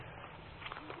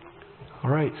All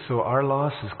right, so our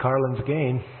loss is Carlin's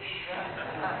gain.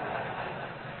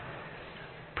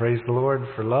 Praise the Lord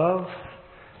for love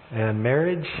and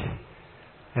marriage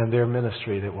and their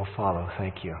ministry that will follow.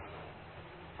 Thank you.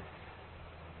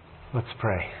 Let's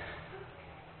pray.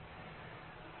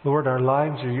 Lord, our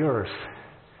lives are yours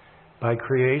by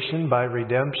creation, by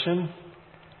redemption,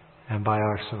 and by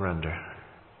our surrender.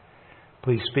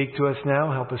 Please speak to us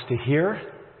now. Help us to hear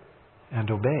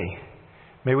and obey.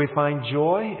 May we find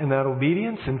joy in that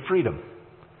obedience and freedom.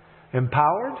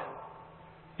 Empowered,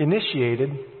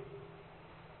 initiated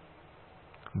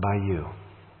by you.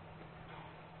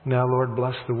 Now, Lord,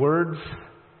 bless the words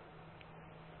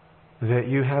that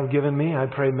you have given me. I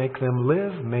pray make them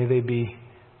live. May they be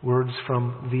words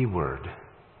from the Word.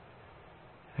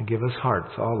 And give us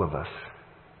hearts, all of us,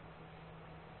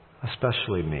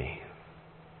 especially me,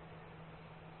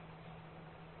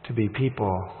 to be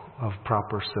people of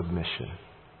proper submission.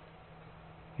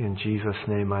 In Jesus'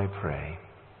 name I pray.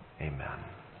 Amen.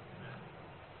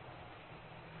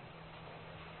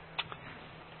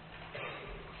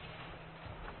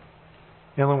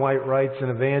 Ellen White writes in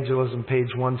Evangelism, page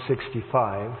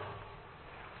 165,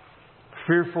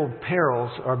 "Fearful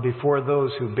perils are before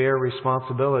those who bear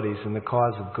responsibilities in the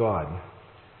cause of God.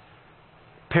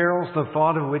 Perils the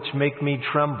thought of which make me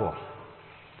tremble.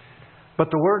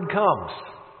 But the word comes,"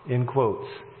 in quotes,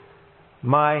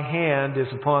 "My hand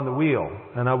is upon the wheel,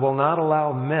 and I will not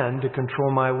allow men to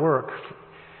control my work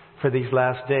for these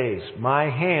last days. My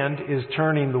hand is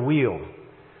turning the wheel,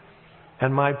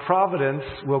 and my providence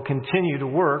will continue to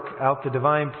work out the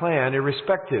divine plan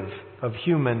irrespective of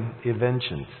human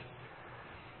inventions.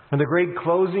 In the great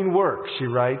closing work," she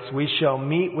writes, "we shall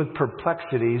meet with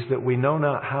perplexities that we know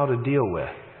not how to deal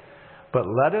with. But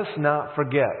let us not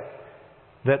forget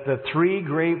that the three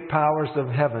great powers of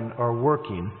heaven are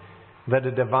working, that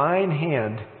a divine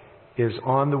hand is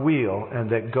on the wheel, and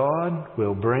that God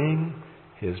will bring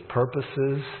His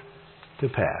purposes to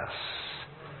pass."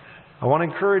 I want to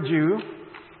encourage you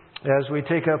as we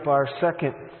take up our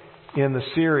second in the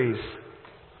series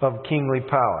of kingly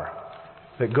power,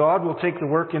 that God will take the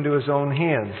work into His own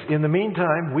hands. In the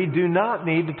meantime, we do not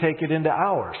need to take it into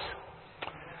ours.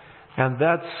 And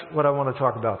that's what I want to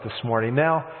talk about this morning.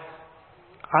 Now,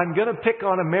 I'm going to pick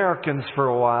on Americans for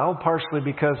a while, partially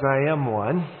because I am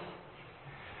one.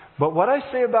 But what I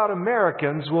say about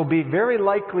Americans will be very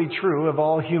likely true of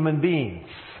all human beings.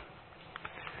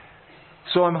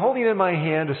 So I'm holding in my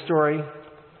hand a story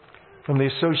from the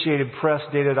Associated Press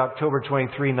dated October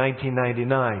 23,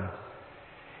 1999.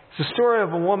 It's a story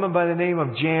of a woman by the name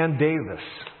of Jan Davis.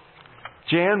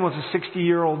 Jan was a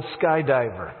 60-year-old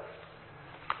skydiver.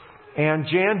 And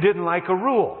Jan didn't like a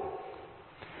rule.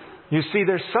 You see,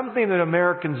 there's something that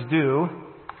Americans do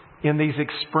in these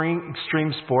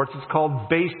extreme sports. It's called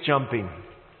base jumping.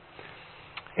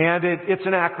 And it's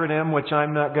an acronym, which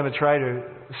I'm not going to try to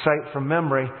cite from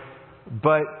memory.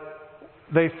 But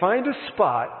they find a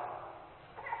spot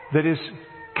that is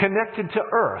connected to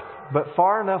Earth, but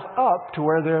far enough up to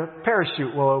where their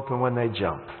parachute will open when they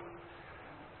jump.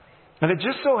 And it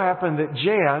just so happened that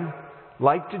Jan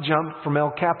liked to jump from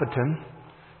El Capitan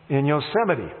in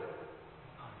Yosemite.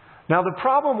 Now, the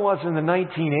problem was in the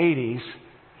 1980s,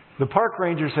 the park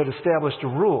rangers had established a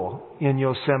rule in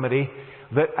Yosemite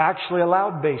that actually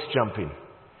allowed base jumping.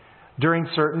 During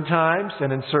certain times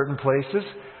and in certain places,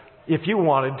 if you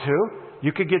wanted to,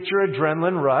 you could get your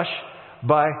adrenaline rush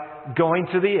by going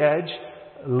to the edge,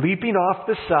 leaping off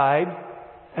the side,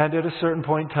 and at a certain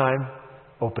point in time,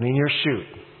 opening your chute.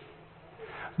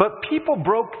 But people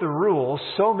broke the rules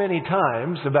so many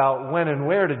times about when and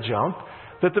where to jump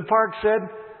that the park said,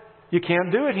 you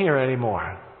can't do it here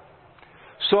anymore.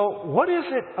 So what is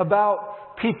it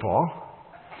about people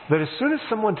that as soon as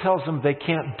someone tells them they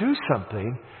can't do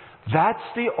something, that's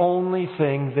the only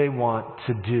thing they want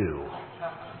to do?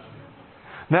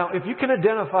 Now, if you can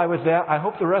identify with that, I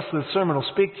hope the rest of the sermon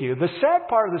will speak to you. The sad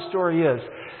part of the story is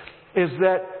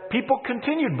that people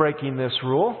continued breaking this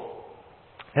rule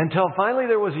until finally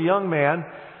there was a young man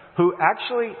who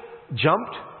actually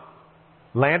jumped,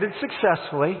 landed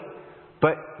successfully,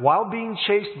 but while being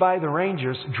chased by the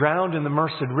rangers, drowned in the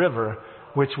Merced River,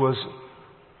 which was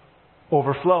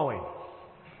overflowing.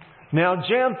 Now,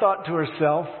 Jan thought to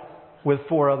herself, with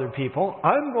 4 other people,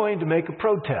 I'm going to make a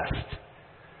protest.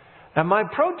 And my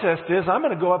protest is, I'm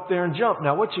going to go up there and jump.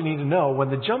 Now, what you need to know,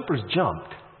 when the jumpers jumped,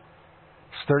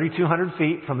 it's 3,200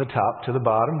 feet from the top to the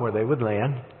bottom where they would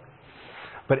land.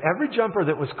 But every jumper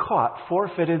that was caught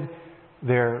forfeited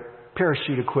their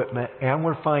parachute equipment and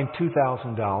were fined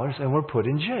 $2,000 and were put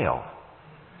in jail.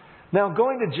 Now,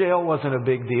 going to jail wasn't a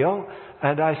big deal,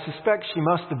 and I suspect she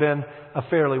must have been a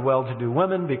fairly well-to-do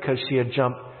woman because she had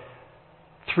jumped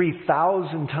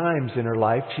 3,000 times in her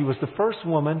life. She was the first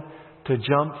woman to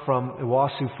jump from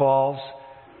Iguazu Falls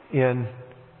in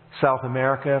South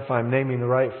America, if I'm naming the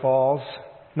right falls.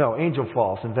 No, Angel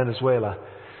Falls in Venezuela.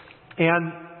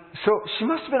 And so she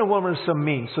must have been a woman of some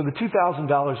means, so the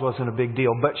 $2,000 wasn't a big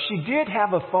deal. But she did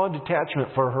have a fond attachment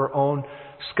for her own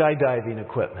skydiving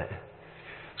equipment.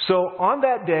 So on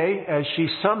that day, as she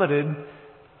summited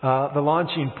the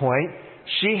launching point,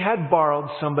 she had borrowed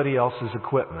somebody else's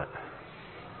equipment.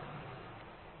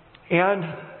 And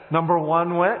number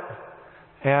one went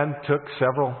and took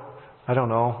several, 3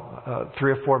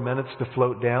 or 4 minutes to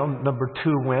float down. Number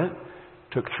two went,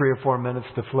 took 3 or 4 minutes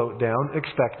to float down,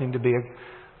 expecting to be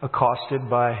accosted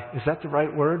by, is that the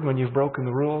right word when you've broken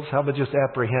the rules? How about just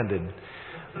apprehended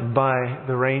by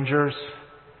the rangers?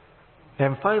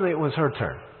 And finally it was her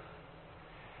turn.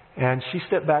 And she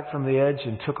stepped back from the edge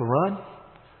and took a run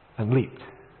and leaped.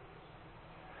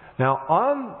 Now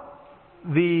on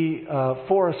the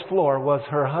forest floor was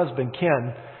her husband,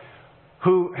 Ken,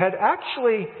 who had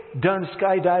actually done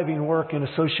skydiving work in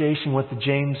association with the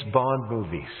James Bond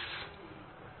movies.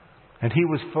 And he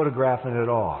was photographing it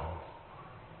all.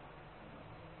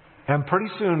 And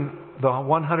pretty soon, the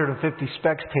 150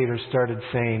 spectators started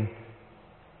saying,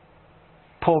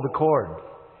 "Pull the cord.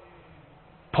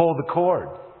 Pull the cord."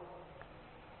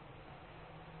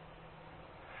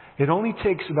 It only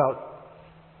takes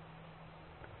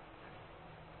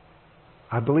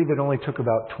I believe it only took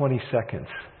about 20 seconds.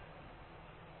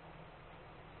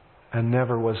 And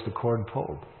never was the cord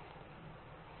pulled.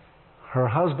 Her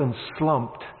husband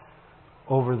slumped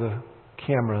over the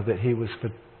camera that he was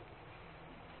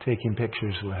taking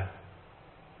pictures with.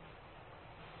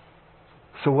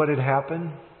 So what had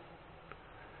happened?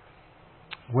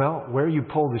 Well, where you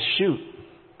pull the chute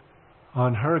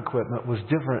on her equipment was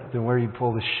different than where you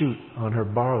pull the chute on her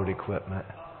borrowed equipment.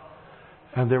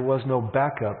 And there was no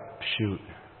backup chute.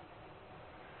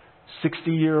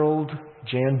 60-year-old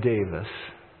Jan Davis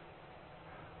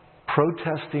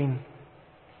protesting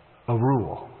a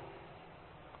rule,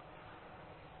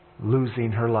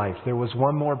 losing her life. There was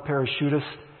one more parachutist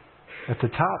at the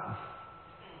top,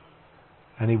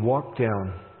 and he walked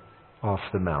down off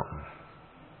the mountain.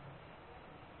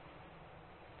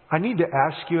 I need to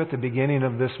ask you at the beginning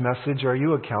of this message, are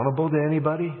you accountable to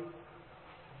anybody?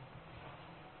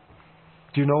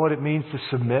 Do you know what it means to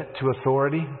submit to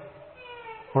authority?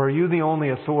 Or are you the only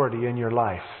authority in your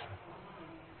life?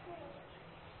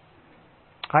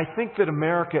 I think that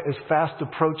America is fast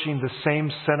approaching the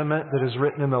same sentiment that is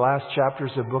written in the last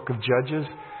chapters of the book of Judges,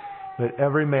 that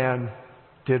every man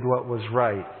did what was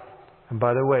right. And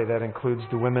by the way, that includes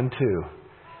the women too,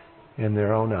 in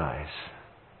their own eyes.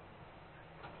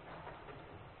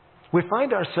 We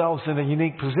find ourselves in a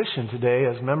unique position today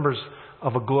as members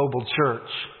of a global church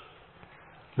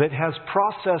that has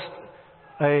processed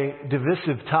a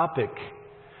divisive topic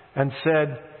and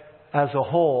said as a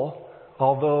whole,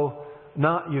 although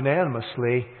not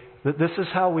unanimously, that this is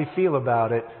how we feel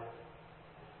about it.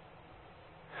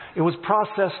 It was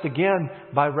processed again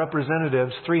by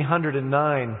representatives,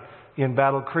 309 in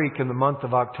Battle Creek in the month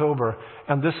of October.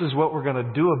 And this is what we're going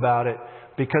to do about it,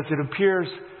 because it appears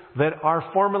that our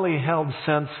formerly held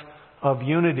sense of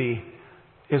unity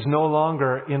is no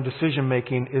longer, in decision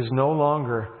making, is no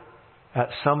longer at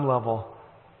some level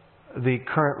the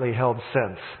currently held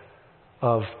sense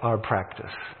of our practice.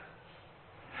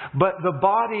 But the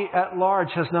body at large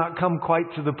has not come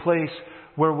quite to the place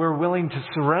where we're willing to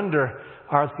surrender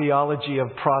our theology of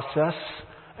process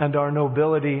and our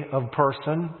nobility of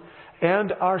person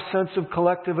and our sense of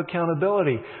collective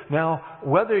accountability. Now,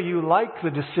 whether you like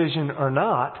the decision or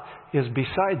not is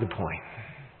beside the point.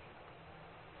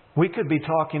 We could be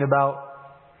talking about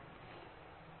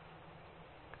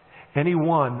any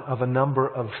one of a number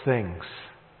of things.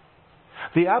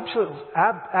 The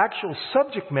actual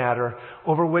subject matter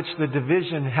over which the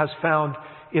division has found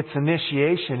its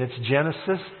initiation, its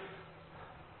genesis,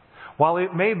 while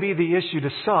it may be the issue to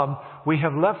some, we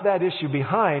have left that issue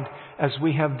behind as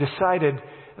we have decided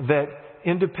that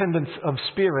independence of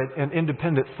spirit and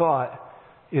independent thought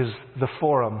is the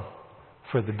forum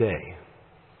for the day.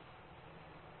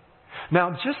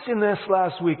 Now, just in this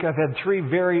last week, I've had 3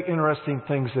 very interesting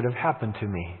things that have happened to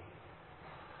me.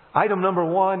 Item number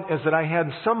 1 is that I had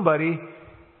somebody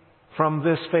from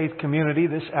this faith community,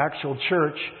 this actual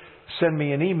church, send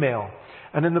me an email.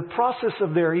 And in the process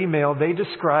of their email, they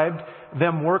described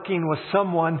them working with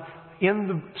someone in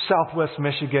the Southwest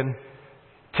Michigan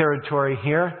territory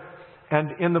here.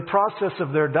 And in the process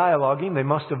of their dialoguing, they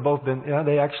must have both been,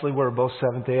 they actually were both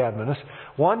Seventh-day Adventists.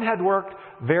 One had worked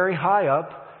very high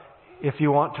up, if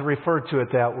you want to refer to it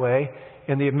that way,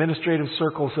 in the administrative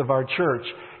circles of our church.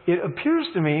 It appears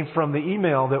to me from the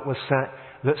email that was sent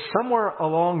that somewhere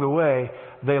along the way,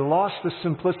 they lost the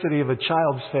simplicity of a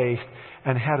child's faith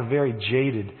and had a very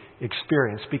jaded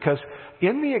experience. Because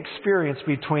in the experience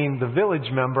between the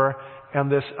village member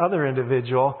and this other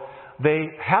individual, they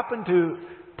happened to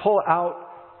pull out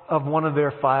of one of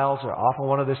their files or off of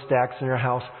one of the stacks in their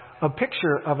house a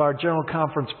picture of our General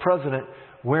Conference president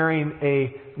wearing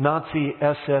a Nazi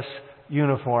SS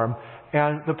uniform.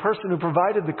 And the person who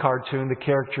provided the cartoon, the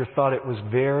character, thought it was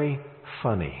very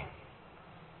funny.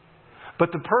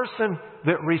 But the person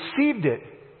that received it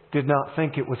did not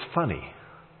think it was funny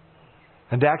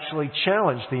and actually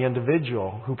challenged the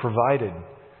individual who provided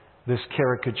this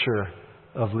caricature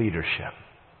of leadership.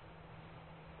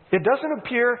 It doesn't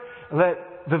appear that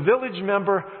the village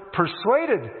member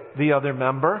persuaded the other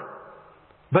member,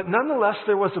 but nonetheless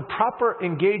there was a proper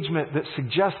engagement that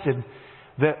suggested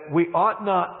that we ought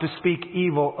not to speak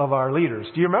evil of our leaders.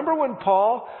 Do you remember when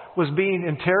Paul was being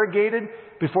interrogated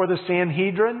before the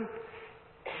Sanhedrin?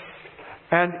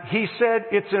 And he said,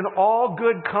 "It's in all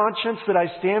good conscience that I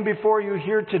stand before you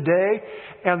here today."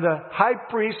 And the high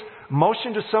priest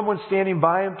motioned to someone standing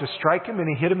by him to strike him, and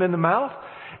he hit him in the mouth.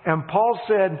 And Paul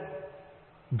said,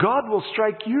 "God will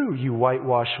strike you, you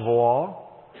whitewashed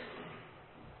wall,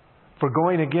 for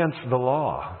going against the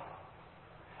law."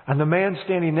 And the man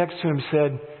standing next to him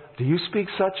said, "Do you speak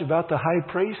such about the high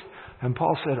priest?" And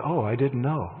Paul said, "Oh, I didn't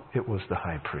know it was the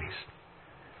high priest."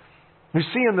 You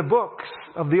see in the books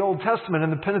of the Old Testament,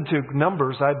 in the Pentateuch,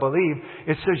 Numbers, I believe,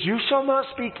 it says, "You shall not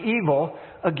speak evil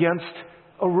against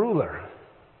a ruler."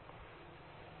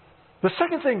 The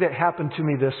second thing that happened to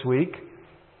me this week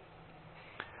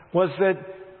was that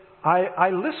I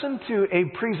listened to a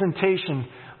presentation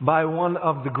by one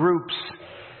of the groups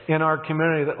in our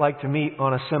community that like to meet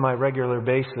on a semi-regular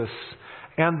basis.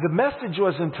 And the message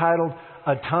was entitled,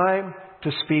 "A Time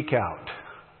to Speak Out."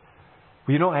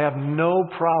 You know, I have no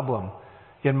problem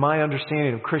in my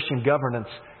understanding of Christian governance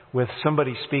with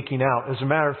somebody speaking out. As a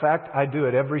matter of fact, I do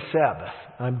it every Sabbath.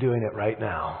 I'm doing it right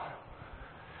now.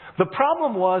 The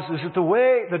problem was that the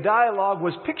way the dialogue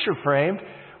was picture framed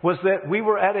was that we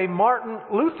were at a Martin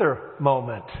Luther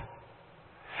moment.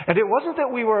 And it wasn't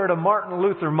that we were at a Martin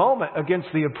Luther moment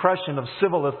against the oppression of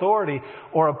civil authority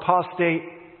or apostate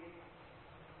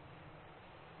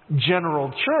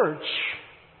general church.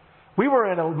 We were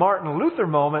at a Martin Luther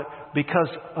moment because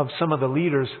of some of the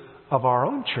leaders of our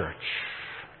own church.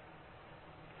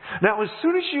 Now, as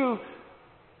soon as you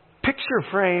picture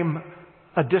frame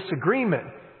a disagreement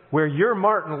where you're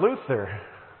Martin Luther,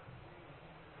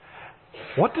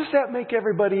 what does that make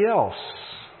everybody else?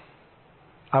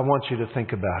 I want you to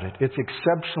think about it. It's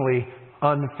exceptionally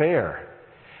unfair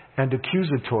and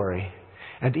accusatory.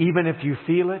 And even if you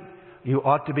feel it, you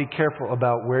ought to be careful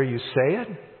about where you say it,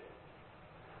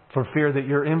 for fear that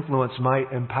your influence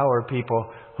might empower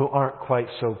people who aren't quite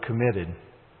so committed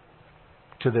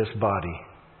to this body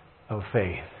of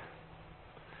faith.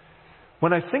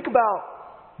 When I think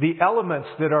about the elements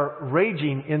that are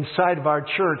raging inside of our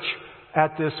church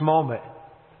at this moment,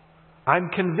 I'm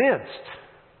convinced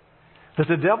that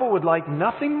the devil would like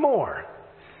nothing more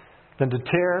than to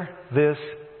tear this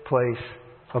place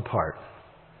apart.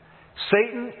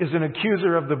 Satan is an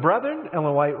accuser of the brethren,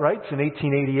 Ellen White writes in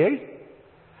 1888.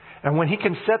 And when he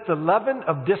can set the leaven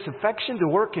of disaffection to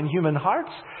work in human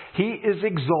hearts, he is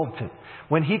exultant.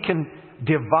 When he can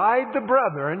divide the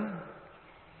brethren,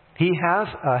 he has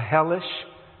a hellish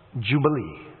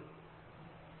jubilee.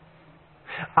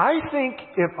 I think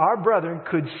if our brethren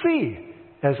could see,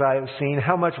 as I have seen,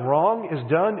 how much wrong is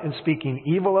done in speaking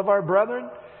evil of our brethren,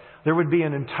 there would be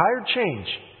an entire change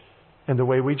in the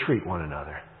way we treat one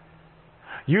another.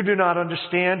 You do not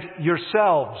understand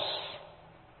yourselves.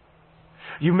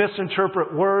 You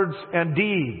misinterpret words and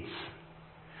deeds.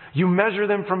 You measure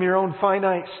them from your own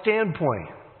finite standpoint.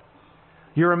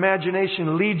 Your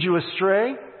imagination leads you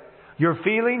astray. Your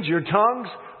feelings, your tongues,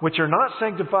 which are not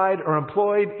sanctified, are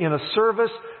employed in a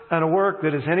service and a work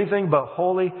that is anything but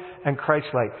holy and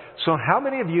Christ-like. So how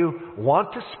many of you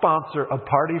want to sponsor a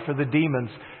party for the demons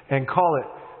and call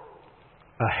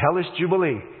it a hellish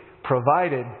jubilee,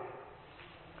 provided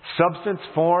substance,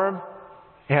 form,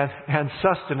 and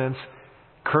sustenance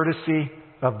courtesy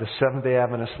of the Seventh-day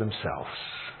Adventists themselves?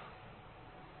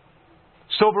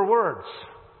 Sober words,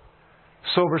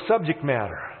 sober subject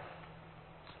matter.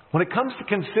 When it comes to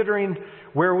considering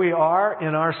where we are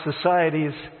in our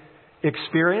society's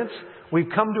experience, we've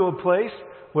come to a place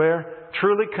where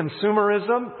truly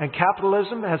consumerism and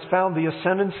capitalism has found the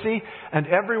ascendancy and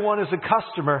everyone is a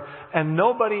customer and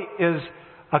nobody is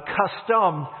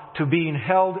accustomed to being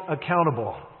held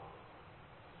accountable.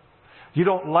 You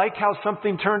don't like how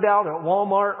something turned out at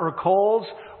Walmart or Kohl's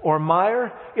or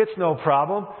Meijer? It's no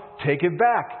problem. Take it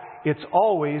back. It's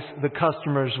always the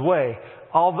customer's way.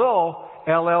 Although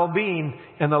LL Bean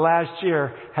in the last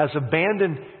year has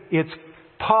abandoned its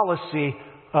policy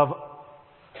of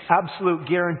absolute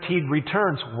guaranteed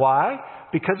returns. Why?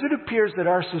 Because it appears that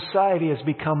our society has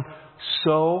become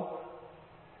so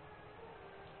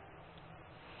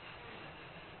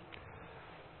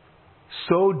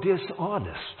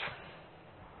dishonest.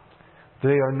 They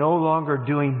are no longer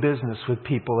doing business with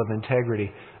people of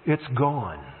integrity. It's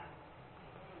gone.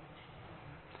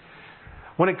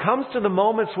 When it comes to the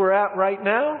moments we're at right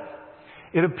now,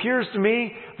 it appears to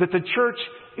me that the church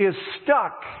is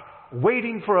stuck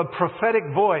waiting for a prophetic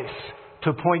voice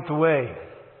to point the way.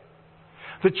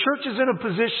 The church is in a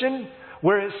position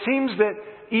where it seems that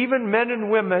even men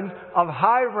and women of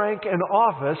high rank and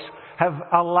office have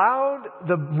allowed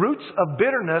the roots of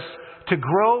bitterness to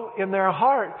grow in their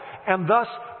heart. And thus,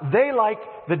 they, like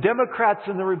the Democrats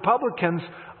and the Republicans,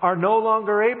 are no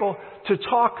longer able to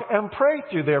talk and pray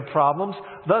through their problems.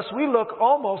 Thus, we look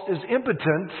almost as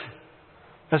impotent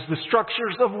as the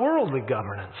structures of worldly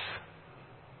governance.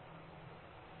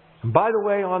 And by the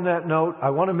way, on that note,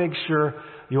 I want to make sure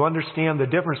you understand the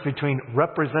difference between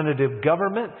representative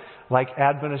government, like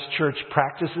Adventist Church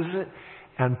practices it,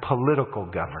 and political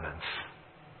governance.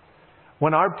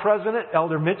 When our president,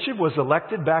 Elder Mitchell, was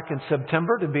elected back in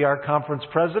September to be our conference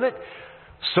president,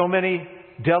 so many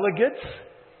delegates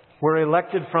were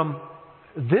elected from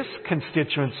this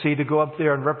constituency to go up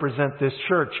there and represent this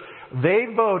church. They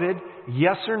voted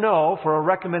yes or no for a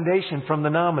recommendation from the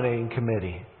nominating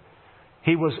committee.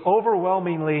 He was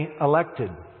overwhelmingly elected.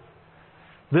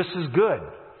 This is good.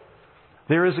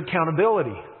 There is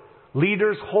accountability.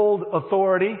 Leaders hold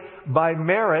authority by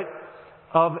merit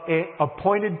of an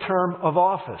appointed term of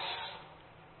office.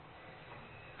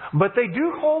 But they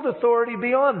do hold authority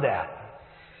beyond that.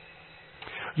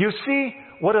 You see,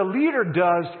 what a leader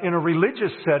does in a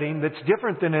religious setting that's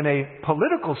different than in a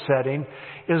political setting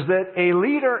is that a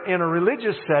leader in a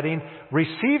religious setting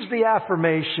receives the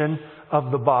affirmation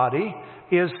of the body,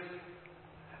 is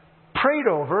prayed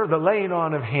over, the laying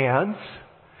on of hands,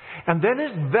 and then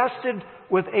is vested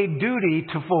with a duty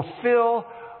to fulfill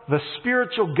the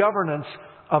spiritual governance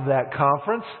of that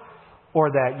conference or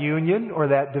that union or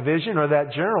that division or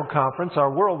that general conference,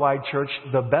 our worldwide church,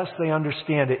 the best they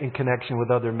understand it in connection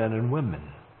with other men and women.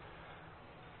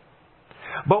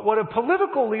 But what a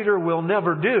political leader will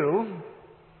never do,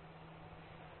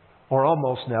 or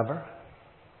almost never,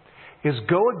 is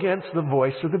go against the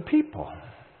voice of the people.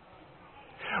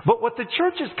 But what the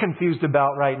church is confused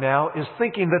about right now is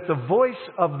thinking that the voice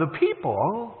of the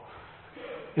people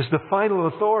is the final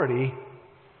authority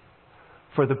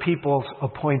for the people's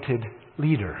appointed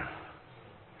leader.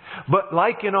 But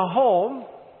like in a home,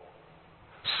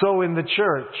 so in the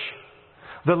church,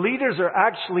 the leaders are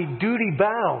actually duty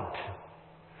bound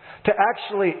to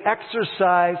actually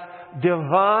exercise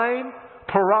divine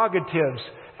prerogatives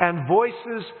and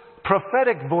voices,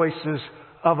 prophetic voices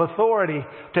of authority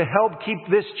to help keep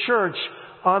this church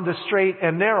on the straight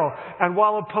and narrow. And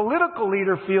while a political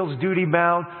leader feels duty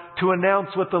bound to announce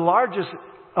what the largest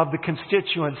of the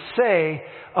constituents say,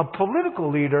 a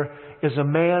political leader is a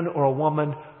man or a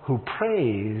woman who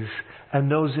prays and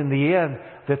knows in the end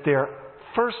that their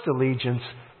first allegiance,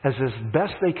 as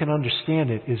best they can understand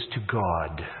it, is to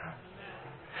God.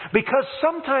 Because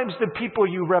sometimes the people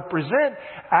you represent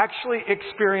actually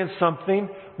experience something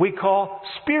we call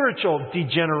spiritual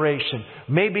degeneration,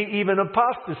 maybe even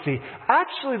apostasy.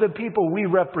 Actually, the people we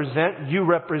represent, you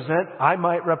represent, I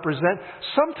might represent,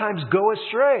 sometimes go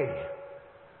astray.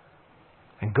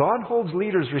 And God holds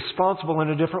leaders responsible in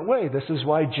a different way. This is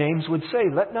why James would say,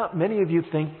 let not many of you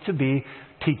think to be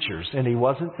teachers. And he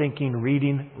wasn't thinking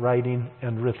reading, writing,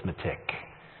 and arithmetic.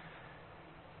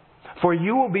 For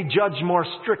you will be judged more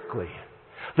strictly.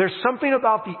 There's something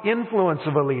about the influence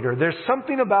of a leader. There's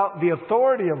something about the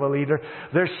authority of a leader.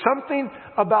 There's something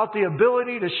about the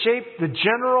ability to shape the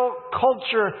general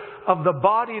culture of the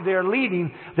body they're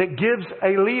leading that gives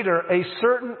a leader a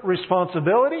certain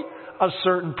responsibility, a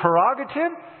certain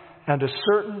prerogative, and a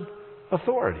certain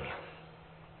authority.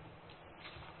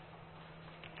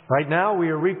 Right now, we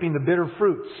are reaping the bitter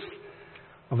fruits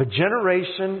of a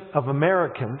generation of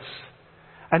Americans,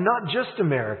 and not just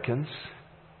Americans,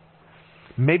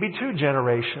 maybe two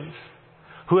generations,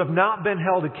 who have not been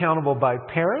held accountable by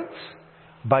parents,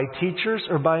 by teachers,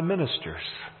 or by ministers.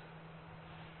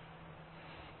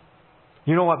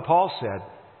 You know what Paul said?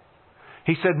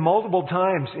 He said multiple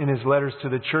times in his letters to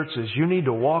the churches, you need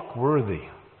to walk worthy.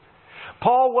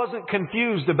 Paul wasn't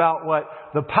confused about what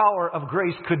the power of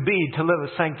grace could be to live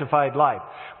a sanctified life.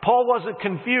 Paul wasn't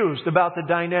confused about the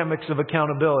dynamics of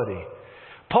accountability.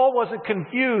 Paul wasn't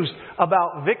confused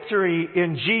about victory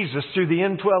in Jesus through the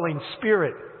indwelling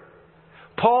Spirit.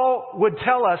 Paul would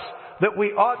tell us that we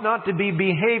ought not to be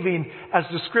behaving, as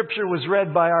the scripture was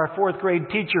read by our fourth grade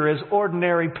teacher, as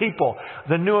ordinary people.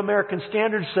 The New American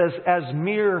Standard says, as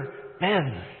mere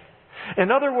men.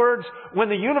 In other words, when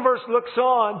the universe looks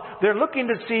on, they're looking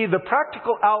to see the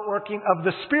practical outworking of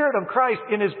the Spirit of Christ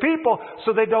in His people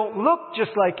so they don't look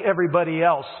just like everybody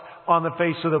else on the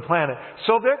face of the planet.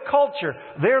 So their culture,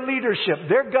 their leadership,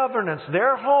 their governance,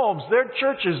 their homes, their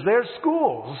churches, their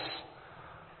schools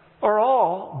are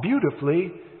all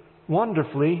beautifully,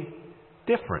 wonderfully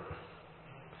different.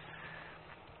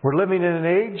 We're living in an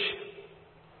age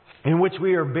in which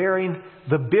we are bearing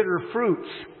the bitter fruits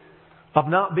of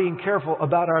not being careful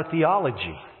about our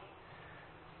theology.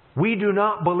 We do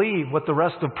not believe what the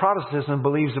rest of Protestantism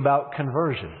believes about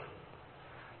conversion.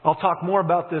 I'll talk more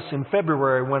about this in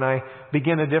February when I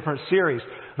begin a different series.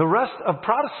 The rest of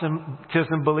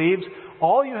Protestantism believes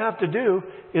all you have to do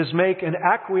is make an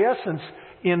acquiescence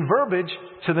in verbiage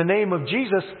to the name of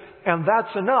Jesus, and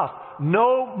that's enough.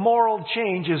 No moral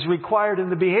change is required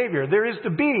in the behavior. There is to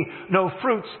be no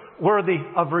fruits worthy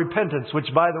of repentance, which,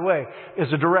 by the way,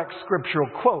 is a direct scriptural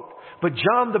quote. But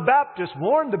John the Baptist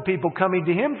warned the people coming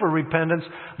to him for repentance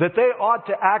that they ought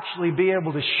to actually be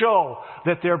able to show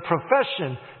that their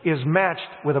profession is matched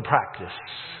with a practice.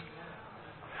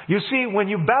 You see, when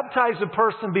you baptize a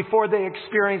person before they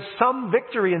experience some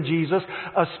victory in Jesus,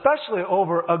 especially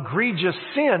over egregious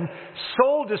sin,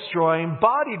 soul-destroying,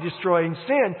 body-destroying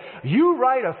sin, you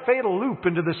write a fatal loop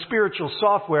into the spiritual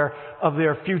software of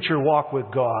their future walk with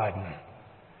God.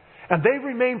 And they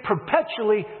remain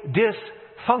perpetually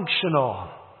dysfunctional.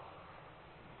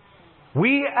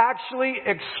 We actually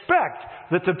expect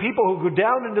that the people who go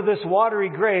down into this watery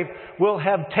grave will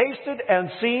have tasted and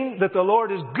seen that the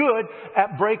Lord is good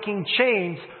at breaking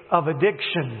chains of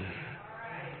addiction.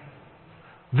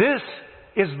 This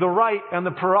is the right and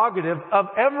the prerogative of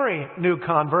every new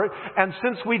convert. And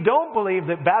since we don't believe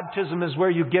that baptism is where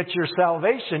you get your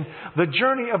salvation, the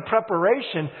journey of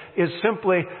preparation is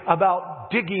simply about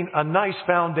digging a nice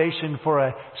foundation for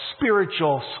a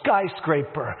spiritual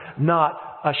skyscraper, not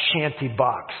a shanty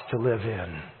box to live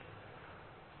in.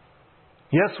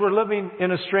 Yes, we're living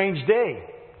in a strange day.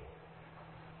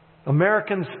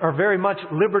 Americans are very much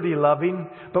liberty-loving,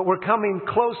 but we're coming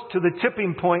close to the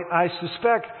tipping point, I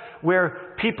suspect,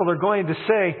 where people are going to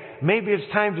say, maybe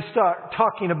it's time to start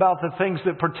talking about the things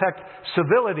that protect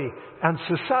civility and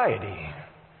society.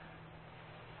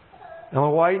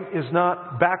 Ellen White is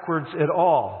not backwards at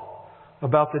all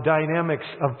about the dynamics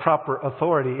of proper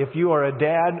authority. If you are a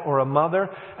dad or a mother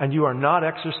and you are not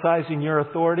exercising your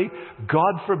authority,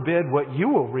 God forbid what you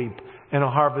will reap in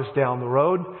a harvest down the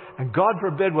road, and God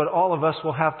forbid what all of us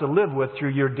will have to live with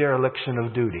through your dereliction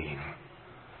of duty.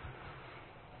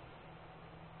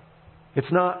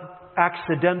 It's not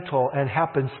accidental and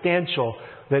happenstantial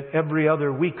that every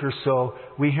other week or so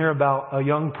we hear about a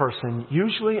young person,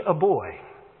 usually a boy,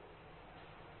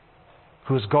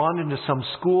 who has gone into some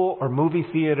school or movie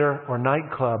theater or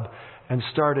nightclub and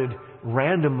started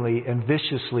randomly and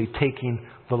viciously taking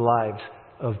the lives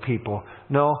of people.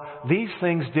 No, these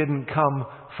things didn't come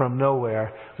from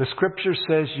nowhere. The Scripture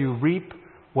says you reap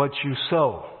what you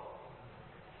sow.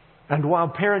 And while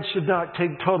parents should not take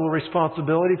total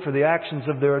responsibility for the actions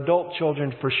of their adult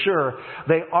children, for sure,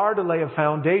 they are to lay a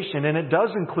foundation, and it does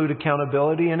include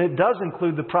accountability, and it does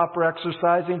include the proper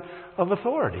exercising of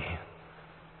authority.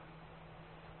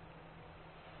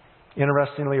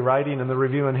 Interestingly, writing in the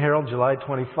Review and Herald, July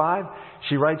 25,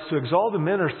 she writes, to exalt a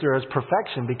minister as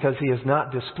perfection because he has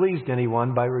not displeased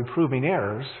anyone by reproving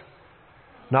errors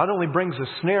not only brings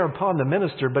a snare upon the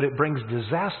minister, but it brings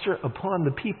disaster upon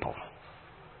the people.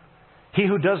 He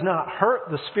who does not hurt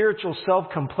the spiritual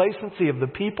self-complacency of the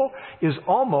people is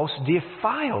almost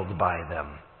defiled by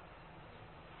them.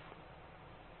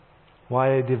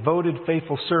 Why a devoted,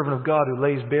 faithful servant of God who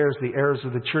lays bare the errors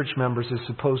of the church members is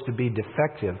supposed to be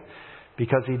defective,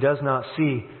 because he does not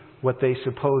see what they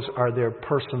suppose are their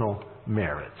personal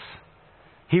merits.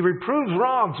 He reproves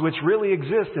wrongs which really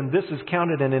exist, and this is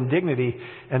counted an indignity,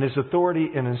 and his authority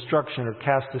and instruction are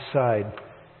cast aside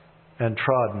and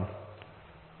trodden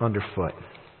underfoot.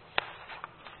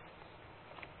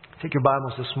 Take your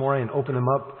Bibles this morning and open them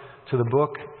up to the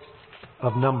book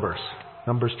of Numbers.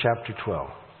 Numbers chapter 12.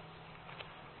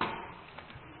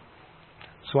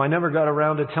 So I never got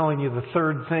around to telling you the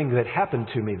third thing that happened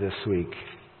to me this week.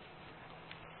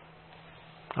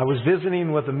 I was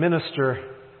visiting with a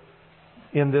minister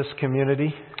in this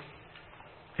community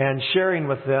and sharing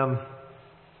with them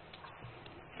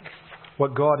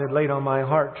what God had laid on my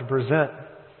heart to present.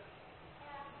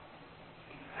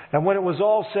 And when it was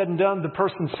all said and done, the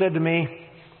person said to me,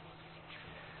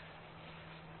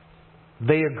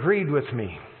 they agreed with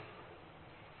me.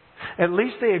 At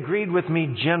least they agreed with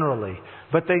me generally.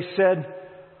 But they said,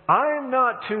 I'm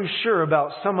not too sure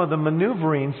about some of the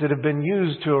maneuverings that have been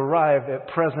used to arrive at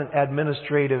present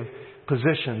administrative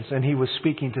positions. And he was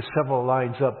speaking to several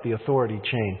lines up the authority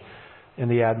chain in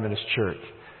the Adventist church.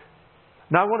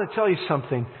 Now I want to tell you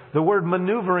something. The word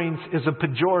maneuverings is a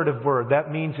pejorative word.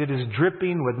 That means it is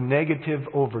dripping with negative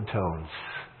overtones.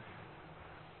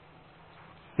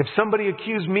 If somebody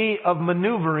accused me of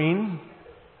maneuvering,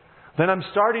 then I'm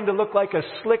starting to look like a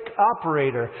slick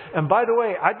operator. And by the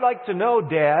way, I'd like to know,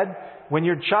 Dad, when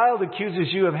your child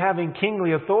accuses you of having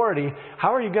kingly authority,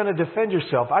 how are you going to defend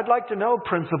yourself? I'd like to know,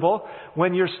 Principal,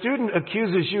 when your student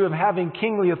accuses you of having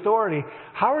kingly authority,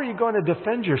 how are you going to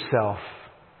defend yourself?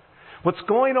 What's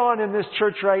going on in this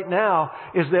church right now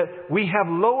is that we have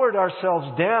lowered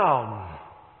ourselves down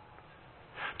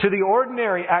to the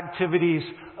ordinary activities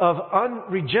of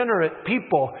unregenerate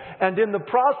people. And in the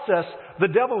process, the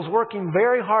devil's working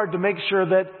very hard to make sure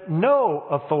that no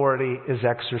authority is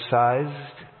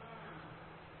exercised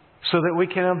so that we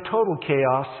can have total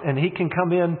chaos and he can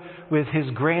come in with his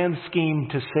grand scheme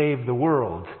to save the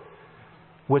world,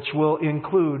 which will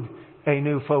include a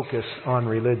new focus on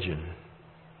religion.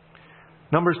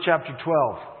 Numbers chapter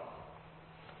 12.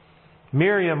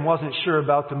 Miriam wasn't sure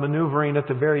about the maneuvering at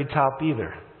the very top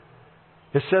either.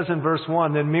 It says in verse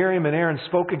 1, then Miriam and Aaron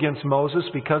spoke against Moses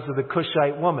because of the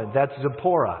Cushite woman. That's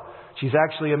Zipporah. She's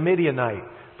actually a Midianite,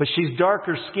 but she's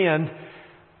darker skinned.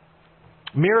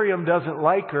 Miriam doesn't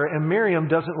like her, and Miriam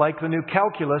doesn't like the new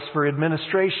calculus for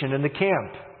administration in the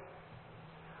camp.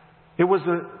 It was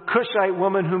a Cushite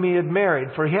woman whom he had married,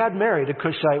 for he had married a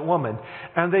Cushite woman.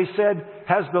 And they said,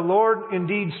 has the Lord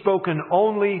indeed spoken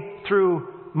only through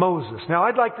Moses? Now,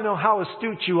 I'd like to know how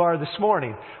astute you are this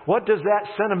morning. What does that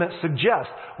sentiment suggest?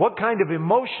 What kind of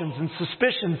emotions and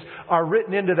suspicions are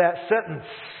written into that sentence?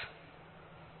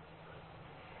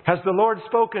 Has the Lord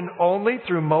spoken only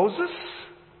through Moses?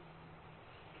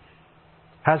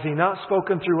 Has He not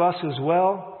spoken through us as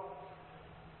well?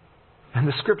 And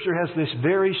the Scripture has this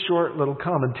very short little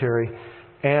commentary,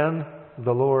 and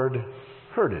the Lord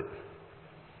heard it.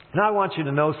 Now I want you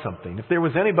to know something. If there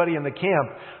was anybody in the camp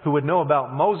who would know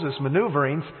about Moses'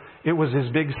 maneuverings, it was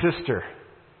his big sister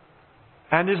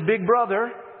and his big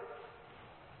brother.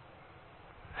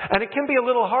 And it can be a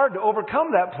little hard to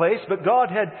overcome that place, but God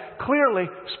had clearly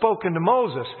spoken to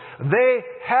Moses. They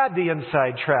had the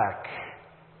inside track.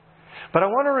 But I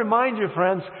want to remind you,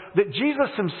 friends, that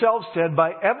Jesus Himself said,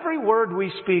 by every word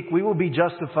we speak, we will be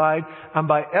justified, and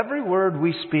by every word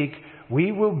we speak,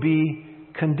 we will be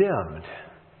condemned.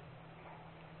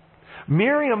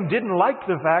 Miriam didn't like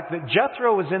the fact that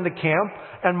Jethro was in the camp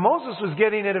and Moses was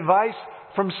getting advice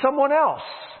from someone else.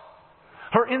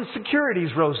 Her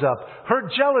insecurities rose up. Her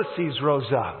jealousies rose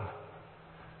up.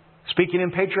 Speaking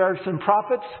in Patriarchs and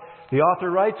Prophets, the author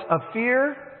writes, a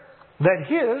fear that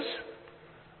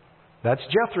that's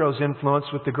Jethro's influence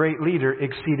with the great leader,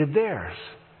 exceeded theirs.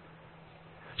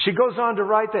 She goes on to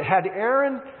write that had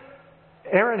Aaron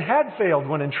had failed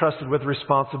when entrusted with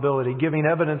responsibility, giving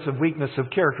evidence of weakness of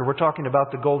character. We're talking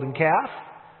about the golden calf.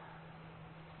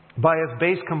 By his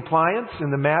base compliance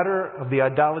in the matter of the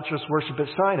idolatrous worship at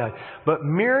Sinai. But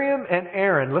Miriam and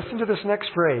Aaron, listen to this next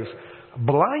phrase,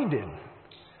 blinded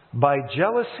by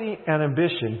jealousy and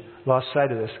ambition, lost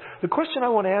sight of this. The question I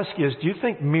want to ask you is, do you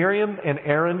think Miriam and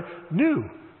Aaron knew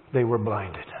they were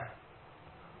blinded?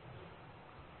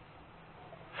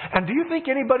 And do you think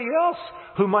anybody else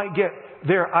who might get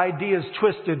their ideas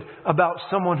twisted about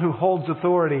someone who holds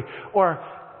authority, or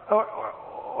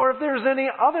if there's any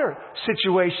other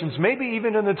situations, maybe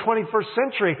even in the 21st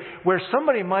century, where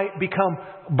somebody might become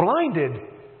blinded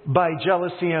by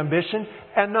jealousy and ambition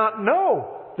and not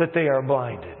know that they are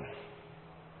blinded?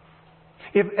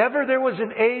 If ever there was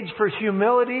an age for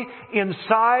humility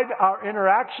inside our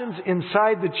interactions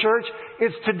inside the church,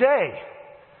 it's today.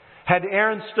 Had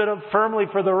Aaron stood up firmly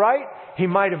for the right, he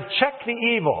might have checked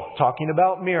the evil, talking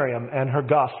about Miriam and her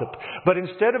gossip. But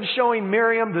instead of showing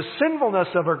Miriam the sinfulness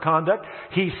of her conduct,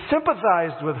 he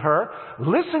sympathized with her,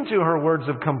 listened to her words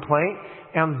of complaint,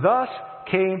 and thus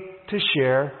came to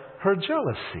share her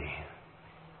jealousy.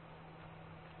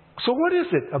 So what is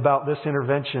it about this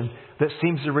intervention that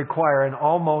seems to require an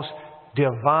almost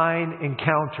divine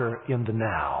encounter in the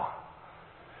now.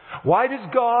 Why does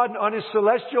God on His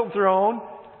celestial throne,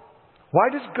 why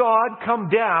does God come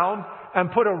down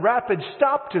and put a rapid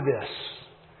stop to this?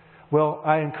 Well,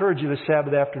 I encourage you this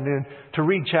Sabbath afternoon to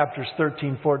read chapters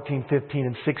 13, 14, 15,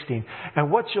 and 16. And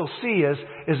what you'll see is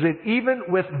that even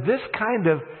with this kind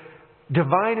of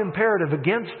divine imperative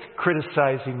against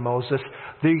criticizing Moses,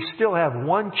 they still have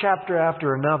one chapter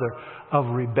after another of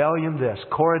rebellion.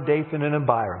 Korah, Dathan, and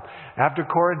Abiram. After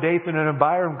Korah, Dathan, and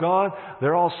Abiram gone,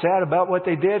 they're all sad about what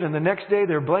they did, and the next day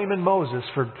they're blaming Moses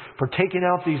for taking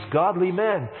out these godly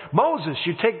men. Moses,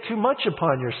 you take too much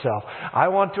upon yourself. I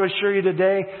want to assure you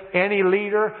today, any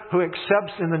leader who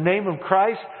accepts in the name of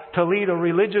Christ to lead a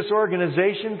religious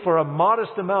organization for a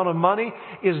modest amount of money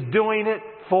is doing it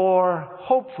for,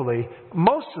 hopefully,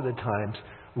 most of the times,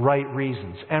 right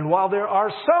reasons. And while there are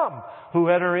some who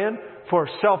enter in for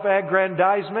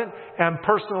self-aggrandizement and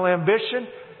personal ambition,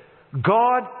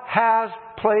 God has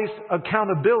placed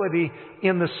accountability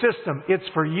in the system. It's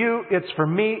for you, it's for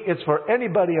me, it's for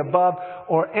anybody above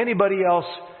or anybody else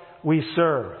we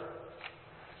serve.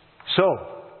 So,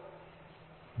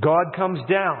 God comes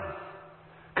down,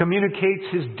 communicates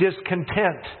His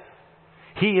discontent.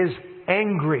 He is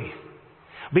angry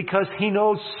because He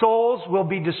knows souls will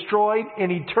be destroyed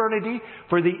in eternity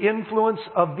for the influence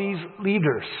of these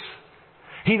leaders.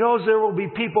 He knows there will be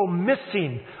people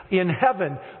missing in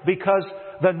heaven because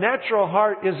the natural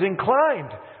heart is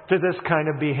inclined to this kind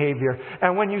of behavior.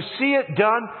 And when you see it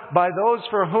done by those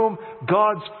for whom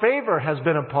God's favor has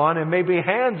been upon, and maybe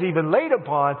hands even laid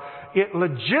upon, it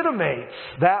legitimates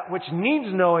that which needs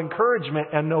no encouragement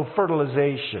and no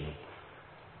fertilization.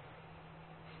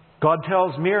 God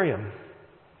tells Miriam,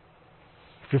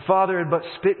 if your father had but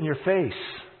spit in your face,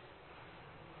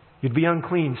 you'd be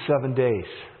unclean 7 days.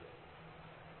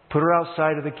 Put her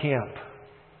outside of the camp.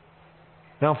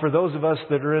 Now, for those of us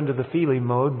that are into the feeling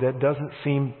mode, that doesn't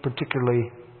seem particularly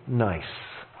nice.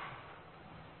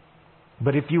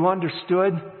 But if you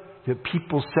understood that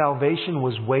people's salvation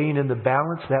was weighing in the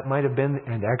balance, that might have been,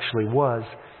 and actually was,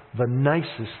 the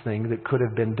nicest thing that could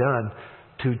have been done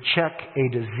to check a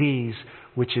disease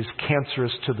which is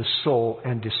cancerous to the soul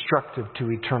and destructive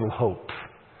to eternal hope.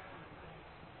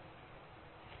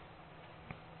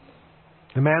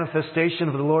 The manifestation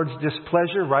of the Lord's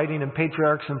displeasure, writing in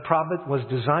Patriarchs and Prophets, was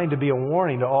designed to be a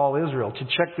warning to all Israel, to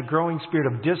check the growing spirit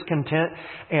of discontent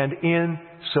and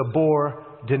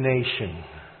insubordination.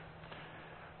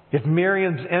 If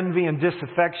Miriam's envy and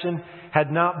disaffection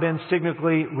had not been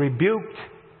signally rebuked,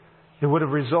 it would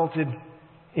have resulted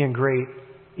in great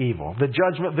evil. The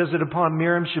judgment visited upon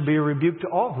Miriam should be a rebuke to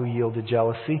all who yield to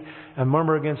jealousy and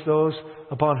murmur against those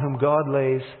upon whom God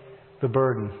lays the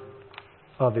burden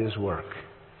of His work.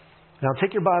 Now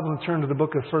take your Bible and turn to the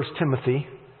book of 1 Timothy.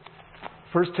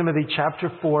 1 Timothy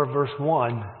chapter 4, verse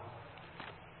 1.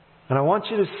 And I want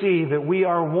you to see that we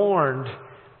are warned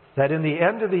that in the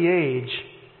end of the age,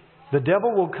 the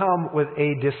devil will come with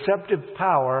a deceptive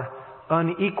power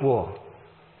unequal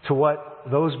to what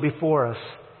those before us,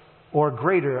 or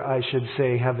greater, I should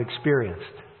say, have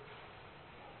experienced.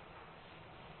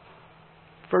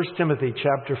 1 Timothy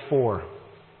chapter 4.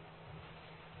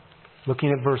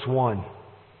 Looking at verse 1.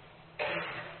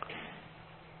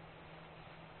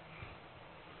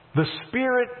 The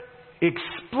Spirit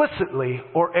explicitly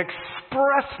or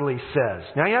expressly says.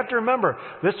 Now you have to remember,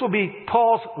 this will be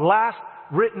Paul's last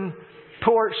written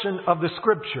portion of the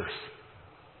Scriptures.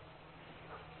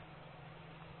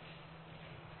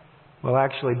 Well,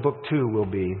 actually, book 2 will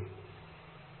be.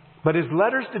 But his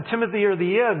letters to Timothy are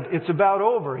the end. It's about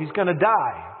over. He's going to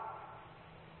die.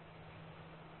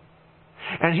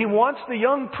 And he wants the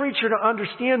young preacher to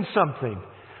understand something.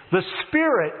 The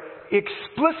Spirit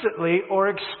explicitly or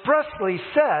expressly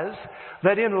says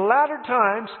that in latter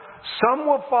times some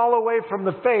will fall away from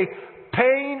the faith,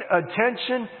 paying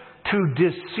attention to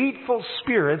deceitful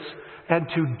spirits and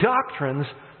to doctrines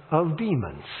of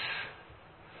demons.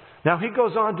 Now he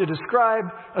goes on to describe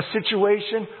a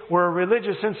situation where a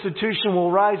religious institution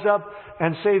will rise up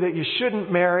and say that you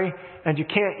shouldn't marry and you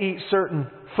can't eat certain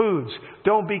foods.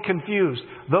 Don't be confused.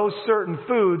 Those certain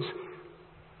foods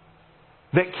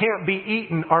that can't be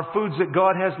eaten are foods that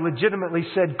God has legitimately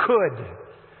said could.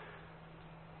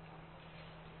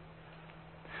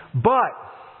 But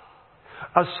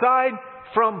aside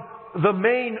from the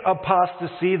main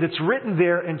apostasy that's written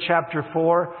there in chapter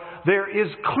 4, there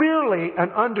is clearly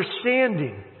an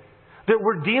understanding that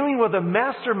we're dealing with a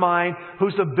mastermind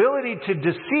whose ability to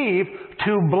deceive,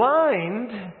 to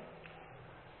blind,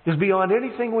 is beyond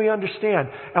anything we understand.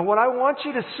 And what I want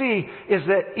you to see is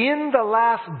that in the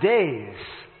last days,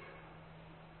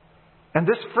 And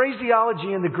this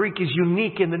phraseology in the Greek is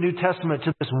unique in the New Testament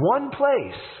to this one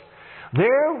place.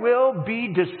 There will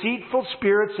be deceitful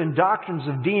spirits and doctrines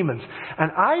of demons.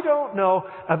 And I don't know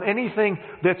of anything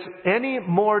that's any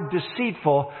more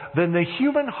deceitful than the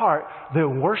human heart that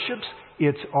worships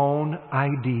its own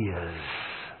ideas.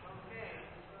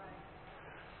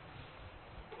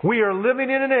 We are living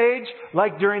in an age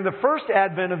like during the first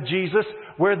advent of Jesus,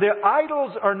 where the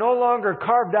idols are no longer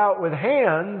carved out with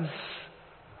hands.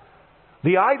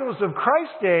 The idols of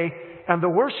Christ's day and the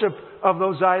worship of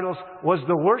those idols was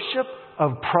the worship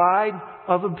of pride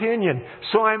of opinion.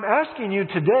 So I'm asking you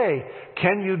today,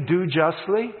 can you do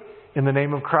justly in the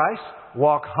name of Christ,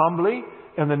 walk humbly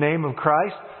in the name of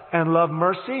Christ, and love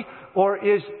mercy? Or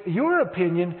is your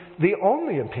opinion the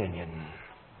only opinion?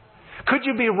 Could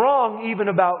you be wrong even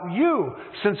about you,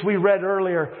 since we read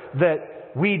earlier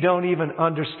that we don't even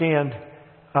understand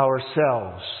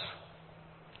ourselves?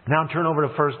 Now turn over to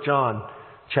 1 John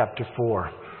chapter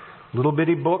 4. Little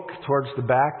bitty book towards the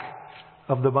back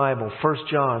of the Bible. 1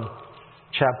 John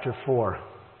chapter 4.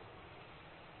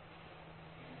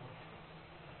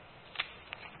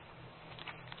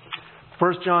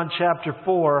 First John chapter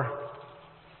 4,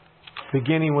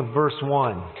 beginning with verse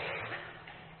 1.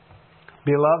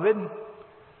 Beloved,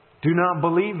 do not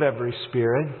believe every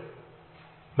spirit,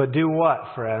 but do what,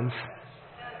 friends?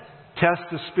 Test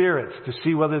the spirits to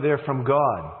see whether they're from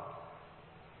God,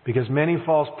 because many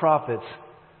false prophets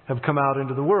have come out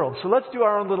into the world. So let's do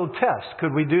our own little test.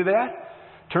 Could we do that?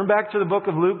 Turn back to the book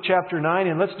of Luke chapter 9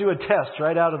 and let's do a test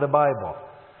right out of the Bible.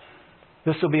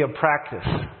 This will be a practice.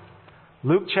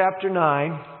 Luke chapter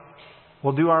 9,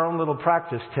 we'll do our own little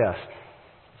practice test.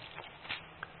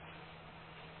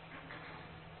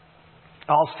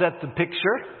 I'll set the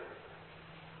picture.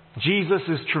 Jesus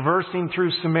is traversing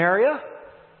through Samaria.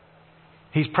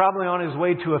 He's probably on his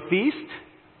way to a feast.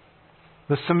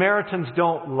 The Samaritans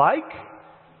don't like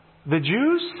the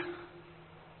Jews.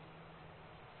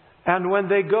 And when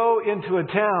they go into a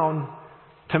town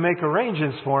to make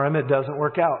arrangements for him, it doesn't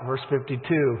work out. Verse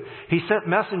 52. He sent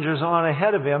messengers on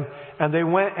ahead of him, and they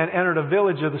went and entered a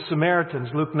village of the Samaritans,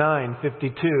 Luke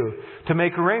 9:52, to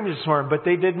make arrangements for him. But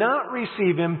they did not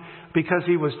receive him because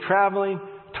he was traveling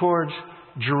towards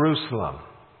Jerusalem.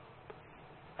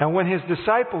 And when his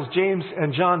disciples, James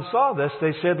and John, saw this,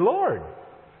 they said, Lord,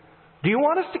 do you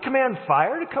want us to command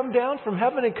fire to come down from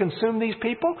heaven and consume these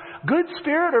people? Good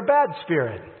spirit or bad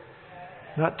spirit?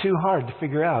 Not too hard to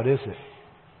figure out, is it?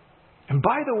 And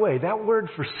by the way, that word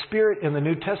for spirit in the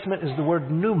New Testament is the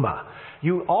word pneuma.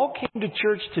 You all came to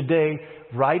church today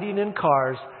riding in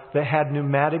cars that had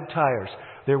pneumatic tires.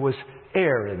 There was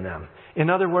air in them.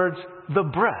 In other words, the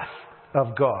breath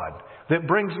of God that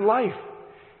brings life.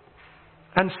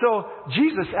 And so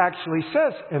Jesus actually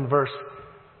says in verse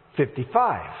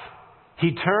 55,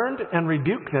 He turned and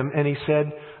rebuked them and He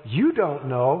said, you don't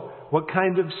know what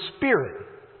kind of spirit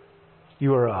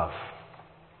you are of.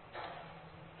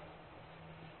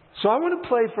 So I want to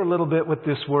play for a little bit with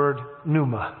this word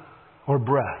pneuma, or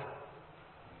breath.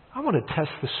 I want to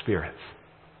test the spirits.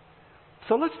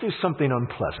 So let's do something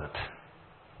unpleasant.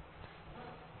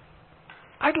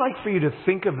 I'd like for you to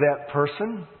think of that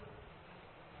person.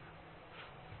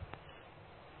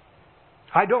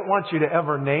 I don't want you to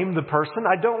ever name the person.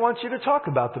 I don't want you to talk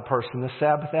about the person this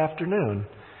Sabbath afternoon.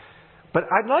 But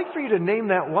I'd like for you to name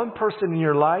that one person in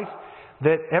your life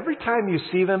that every time you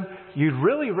see them, you'd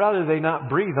really rather they not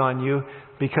breathe on you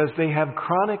because they have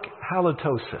chronic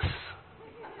halitosis.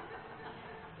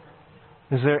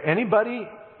 Is there anybody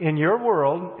in your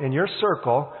world, in your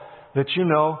circle, that you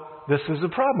know this is a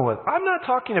problem with? I'm not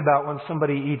talking about when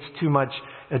somebody eats too much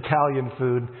Italian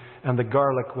food and the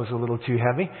garlic was a little too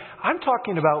heavy. I'm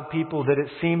talking about people that it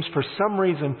seems for some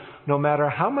reason, no matter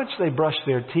how much they brush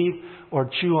their teeth or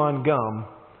chew on gum,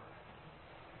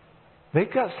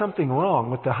 they've got something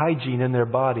wrong with the hygiene in their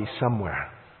body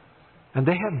somewhere. And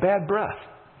they have bad breath.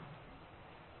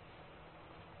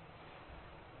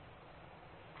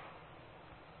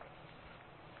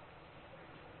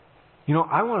 You know,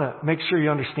 I want to make sure you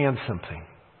understand something.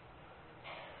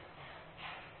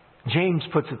 James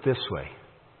puts it this way.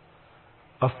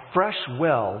 A fresh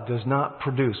well does not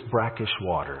produce brackish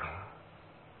water.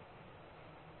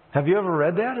 Have you ever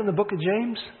read that in the book of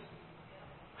James?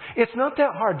 It's not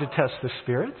that hard to test the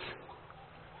spirits.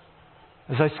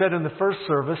 As I said in the first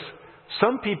service,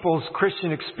 some people's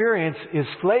Christian experience is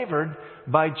flavored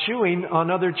by chewing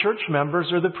on other church members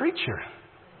or the preacher.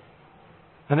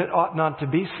 And it ought not to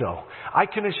be so. I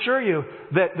can assure you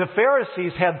that the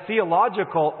Pharisees had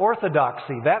theological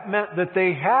orthodoxy. That meant that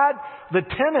they had the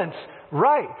tenets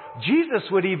right. Jesus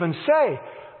would even say,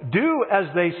 do as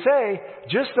they say,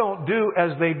 just don't do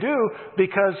as they do,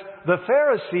 because the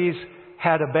Pharisees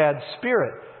had a bad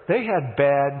spirit. They had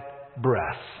bad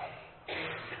breath.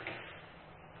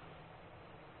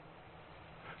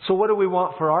 So what do we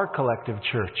want for our collective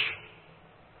church?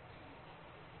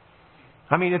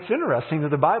 I mean, it's interesting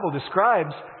that the Bible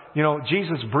describes,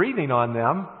 Jesus breathing on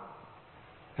them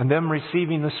and them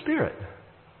receiving the Spirit.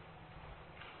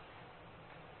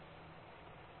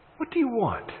 What do you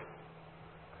want?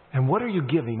 And what are you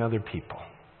giving other people?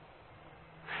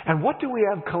 And what do we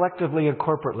have collectively and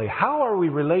corporately? How are we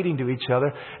relating to each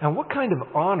other? And what kind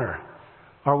of honor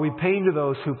are we paying to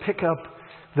those who pick up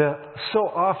the so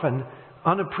often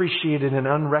unappreciated and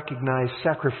unrecognized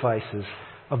sacrifices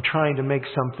of trying to make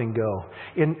something go?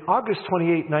 In August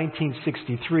 28,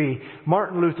 1963,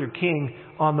 Martin Luther King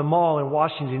on the Mall in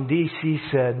Washington, D.C.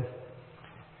 said,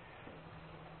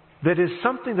 "That is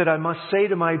something that I must say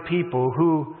to my people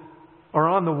who are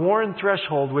on the worn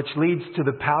threshold which leads to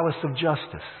the palace of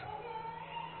justice.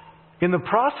 In the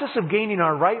process of gaining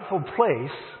our rightful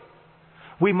place,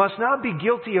 we must not be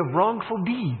guilty of wrongful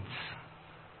deeds.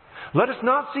 Let us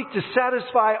not seek to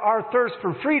satisfy our thirst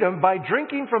for freedom by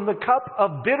drinking from the cup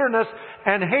of bitterness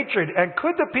and hatred." And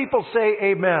could the people say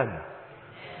amen?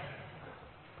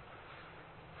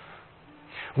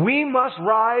 We must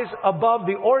rise above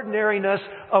the ordinariness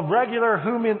of regular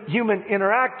human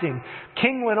interacting.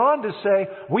 King went on to say,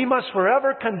 we must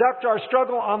forever conduct our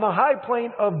struggle on the high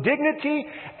plane of dignity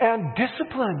and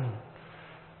discipline.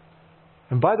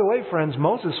 And by the way, friends,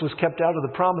 Moses was kept out of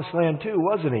the promised land too,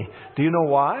 wasn't he? Do you know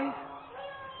why?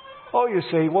 Oh, you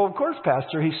say, well, of course,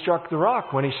 Pastor, he struck the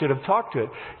rock when he should have talked to it.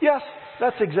 Yes,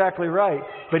 that's exactly right.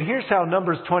 But here's how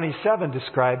Numbers 27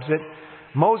 describes it.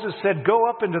 Moses said, go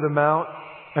up into the mount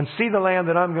and see the land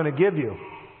that I'm going to give you.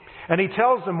 And he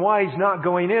tells them why he's not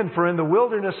going in. For in the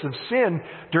wilderness of sin,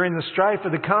 during the strife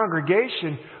of the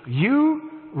congregation, you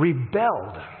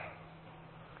rebelled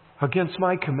against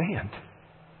my command.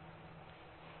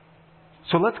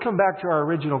 So let's come back to our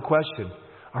original question.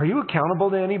 Are you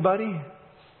accountable to anybody?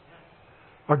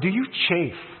 Or do you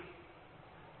chafe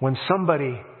when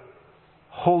somebody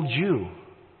holds you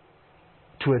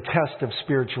to a test of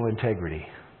spiritual integrity?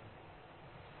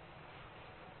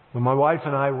 When my wife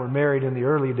and I were married in the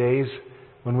early days,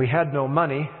 when we had no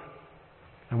money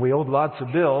and we owed lots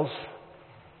of bills,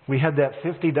 we had that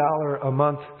 $50 a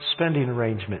month spending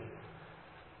arrangement.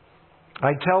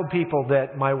 I tell people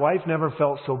that my wife never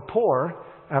felt so poor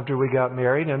after we got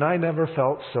married, and I never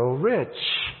felt so rich.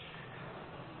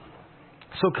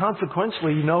 So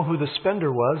consequently, you know who the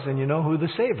spender was and you know who the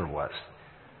saver was.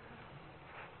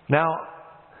 Now,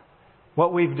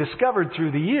 what we've discovered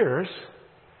through the years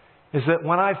is that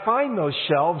when I find those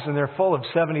shelves and they're full of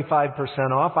 75%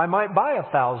 off, I might buy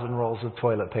 1,000 rolls of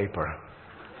toilet paper.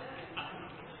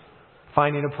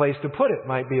 Finding a place to put it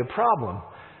might be a problem.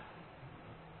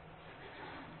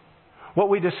 What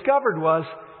we discovered was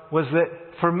that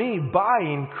for me,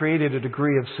 buying created a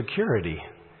degree of security.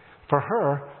 For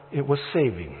her, it was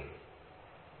saving.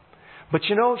 But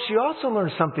she also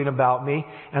learned something about me,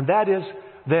 and that is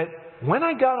that when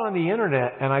I got on the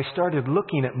internet and I started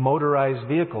looking at motorized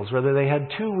vehicles, whether they had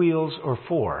 2 wheels or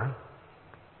 4,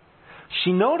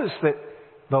 she noticed that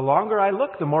the longer I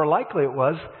looked, the more likely it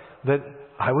was that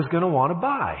I was going to want to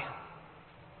buy.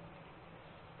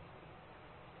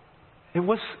 It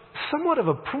was somewhat of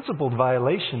a principled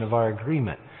violation of our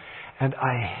agreement. And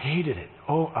I hated it.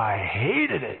 Oh, I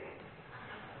hated it.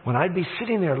 When I'd be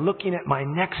sitting there looking at my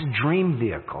next dream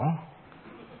vehicle,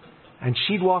 and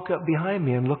she'd walk up behind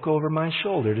me and look over my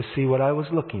shoulder to see what I was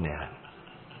looking at.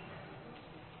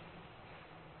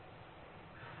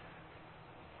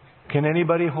 Can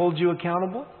anybody hold you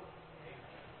accountable?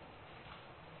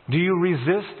 Do you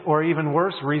resist, or even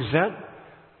worse, resent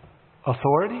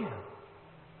authority?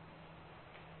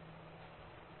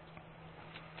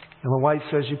 Ellen White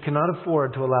says you cannot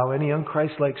afford to allow any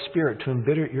unchristlike spirit to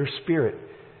embitter your spirit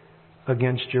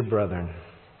against your brethren.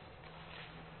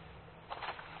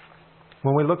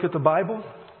 When we look at the Bible,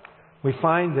 we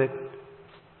find that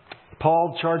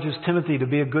Paul charges Timothy to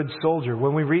be a good soldier.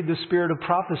 When we read the spirit of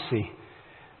prophecy,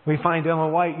 we find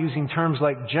Ellen White using terms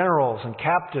like generals and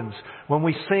captains. When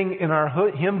we sing in our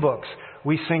hymn books,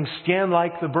 we sing, "Stand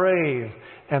like the brave,"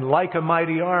 and "Like a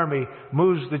mighty army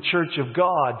moves the church of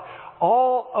God."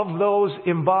 All of those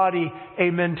embody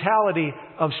a mentality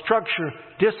of structure,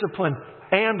 discipline,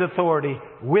 and authority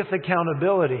with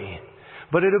accountability.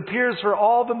 But it appears for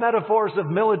all the metaphors of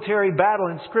military battle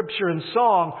in Scripture and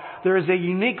song, there is a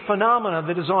unique phenomenon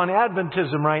that is on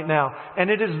Adventism right now. And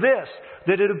it is this,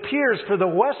 that it appears for the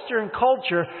Western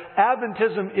culture,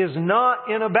 Adventism is not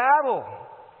in a battle.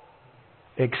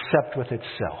 except with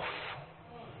itself.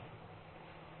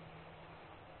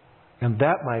 And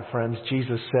that, my friends,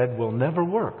 Jesus said, will never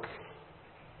work,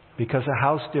 because a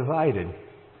house divided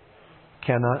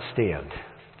cannot stand.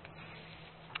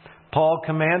 Paul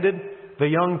commanded the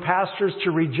young pastors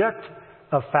to reject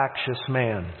a factious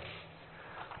man.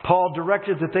 Paul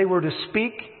directed that they were to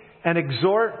speak and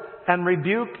exhort and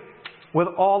rebuke with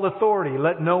all authority.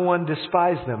 Let no one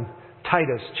despise them.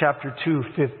 Titus chapter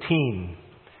 2:15.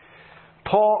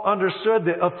 Paul understood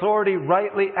that authority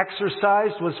rightly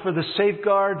exercised was for the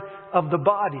safeguard of the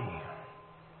body.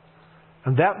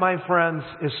 And that, my friends,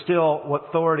 is still what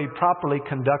authority properly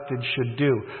conducted should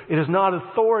do. It is not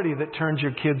authority that turns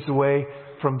your kids away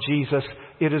from Jesus.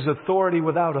 It is authority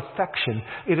without affection.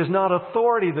 It is not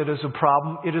authority that is a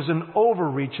problem. It is an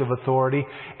overreach of authority.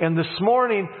 And this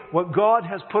morning, what God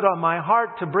has put on my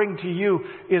heart to bring to you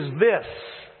is this: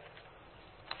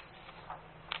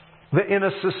 that in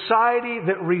a society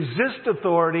that resists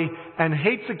authority and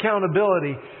hates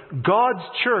accountability, God's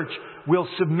church will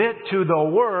submit to the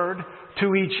Word,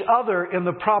 to each other in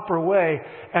the proper way,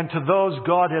 and to those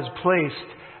God has placed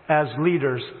as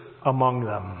leaders among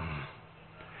them.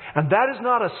 And that is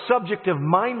not a subject of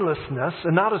mindlessness,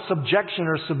 and not a subjection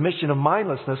or submission of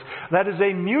mindlessness. That is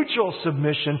a mutual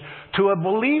submission to a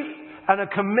belief and a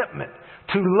commitment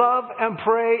to love and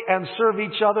pray and serve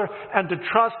each other and to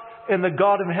trust in the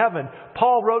God of heaven.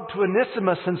 Paul wrote to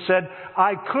Onesimus and said,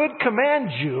 I could command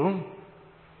you,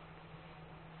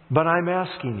 but I'm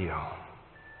asking you.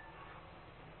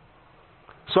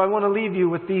 So I want to leave you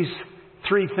with these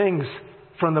three things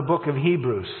from the book of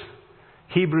Hebrews.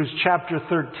 Hebrews chapter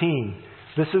 13.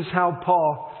 This is how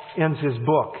Paul ends his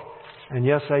book. And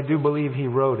yes, I do believe he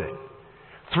wrote it.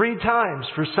 3 times,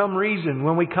 for some reason,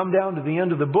 when we come down to the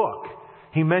end of the book,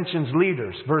 he mentions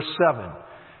leaders. Verse 7.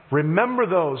 Remember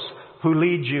those who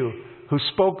lead you, who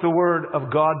spoke the word of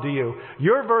God to you.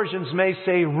 Your versions may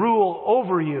say rule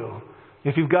over you.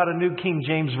 If you've got a New King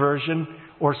James Version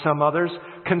or some others,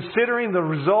 considering the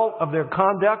result of their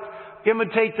conduct,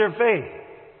 imitate their faith.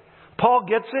 Paul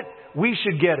gets it. We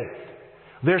should get it.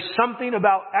 There's something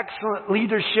about excellent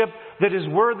leadership that is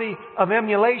worthy of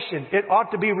emulation. It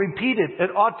ought to be repeated.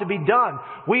 It ought to be done.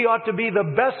 We ought to be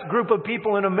the best group of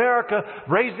people in America,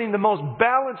 raising the most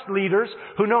balanced leaders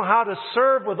who know how to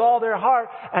serve with all their heart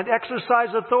and exercise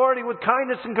authority with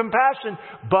kindness and compassion,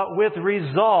 but with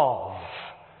resolve.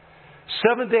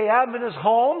 Seventh-day Adventist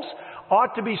homes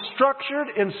ought to be structured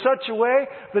in such a way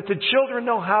that the children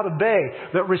know how to obey,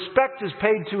 that respect is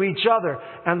paid to each other,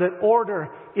 and that order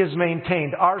is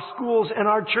maintained. Our schools and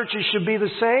our churches should be the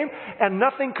same, and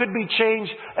nothing could be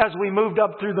changed as we moved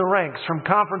up through the ranks, from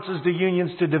conferences to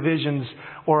unions to divisions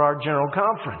or our general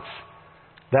conference.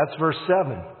 That's verse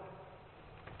 7.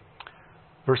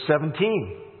 Verse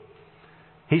 17.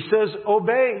 He says,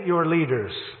 obey your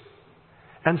leaders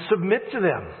and submit to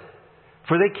them,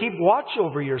 for they keep watch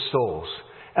over your souls,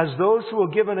 as those who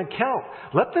will give an account.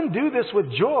 Let them do this with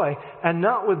joy and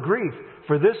not with grief,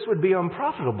 for this would be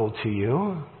unprofitable to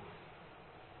you.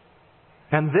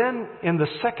 And then in the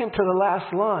second to the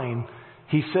last line,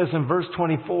 he says in verse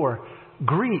 24,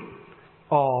 greet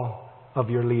all of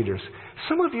your leaders.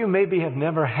 Some of you maybe have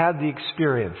never had the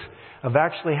experience of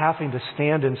actually having to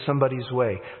stand in somebody's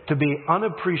way, to be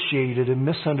unappreciated and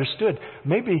misunderstood.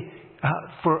 Maybe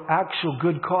for actual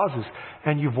good causes.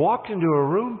 And you've walked into a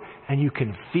room and you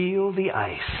can feel the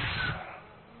ice.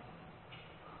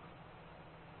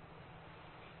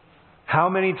 How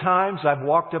many times I've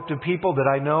walked up to people that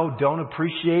I know don't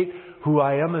appreciate who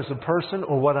I am as a person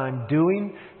or what I'm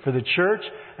doing for the church,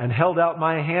 and held out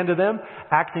my hand to them,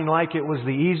 acting like it was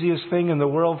the easiest thing in the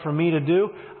world for me to do.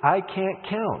 I can't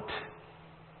count.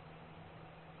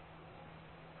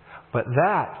 But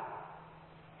that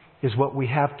is what we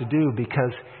have to do,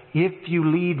 because if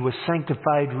you lead with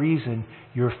sanctified reason,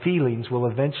 your feelings will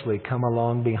eventually come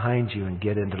along behind you and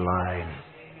get into line.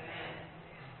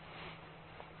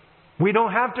 We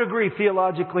don't have to agree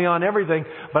theologically on everything,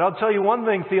 but I'll tell you one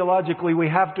thing theologically we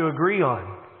have to agree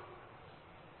on.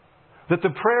 That the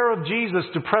prayer of Jesus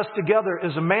to press together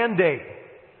is a mandate.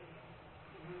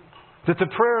 That the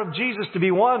prayer of Jesus to be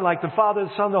one like the Father,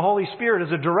 the Son, the Holy Spirit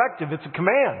is a directive, it's a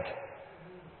command.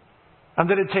 And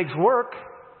that it takes work.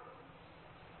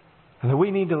 And that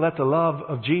we need to let the love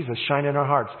of Jesus shine in our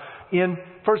hearts. In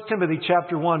 1 Timothy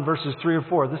chapter 1, verses 3 or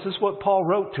 4, this is what Paul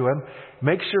wrote to him.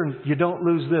 Make sure you don't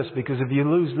lose this, because if you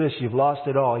lose this, you've lost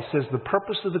it all. He says, the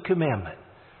purpose of the commandment.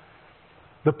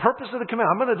 The purpose of the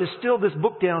commandment. I'm going to distill this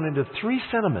book down into 3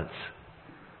 sentiments.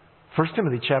 1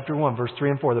 Timothy chapter 1, verse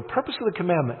 3 and 4. The purpose of the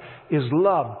commandment is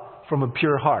love from a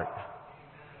pure heart.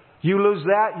 You lose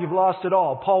that, you've lost it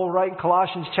all. Paul will write in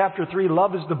Colossians chapter 3,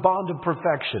 love is the bond of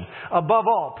perfection. Above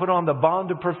all, put on the bond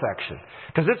of perfection.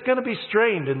 Because it's going to be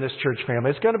strained in this church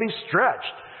family. It's going to be stretched.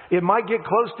 It might get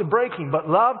close to breaking, but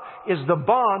love is the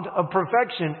bond of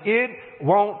perfection. It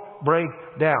won't break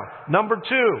down. Number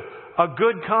 2, a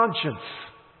good conscience.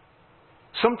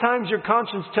 Sometimes your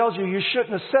conscience tells you you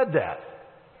shouldn't have said that.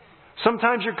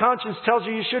 Sometimes your conscience tells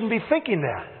you you shouldn't be thinking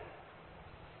that.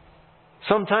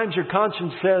 Sometimes your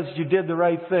conscience says you did the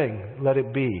right thing. Let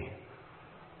it be.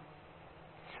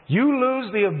 You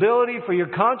lose the ability for your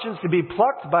conscience to be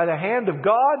plucked by the hand of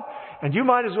God, and you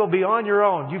might as well be on your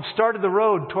own. You've started the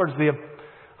road towards the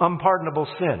unpardonable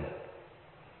sin.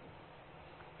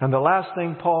 And the last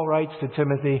thing Paul writes to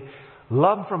Timothy,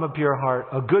 love from a pure heart,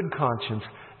 a good conscience,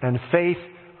 and faith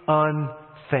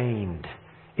unfeigned.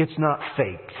 It's not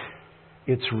faked.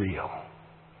 It's real.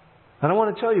 And I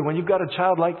want to tell you, when you've got a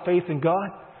childlike faith in God,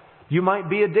 you might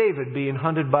be a David being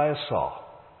hunted by a Saul.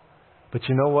 But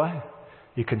you know what?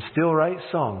 You can still write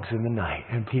songs in the night,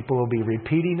 and people will be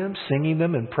repeating them, singing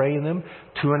them, and praying them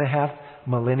 2.5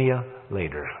 millennia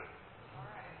later.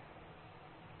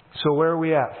 So where are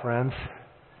we at, friends?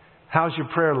 How's your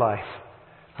prayer life?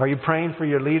 Are you praying for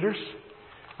your leaders?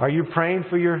 Are you praying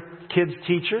for your kids'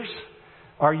 teachers?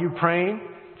 Are you praying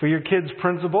for your kids'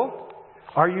 principal?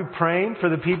 Are you praying for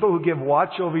the people who give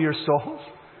watch over your souls?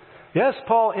 Yes,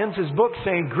 Paul ends his book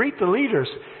saying, greet the leaders.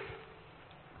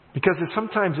 Because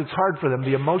sometimes it's hard for them.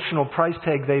 The emotional price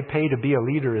tag they pay to be a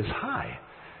leader is high.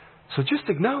 So just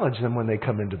acknowledge them when they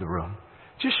come into the room.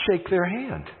 Just shake their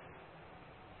hand.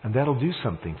 And that'll do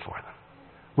something for them.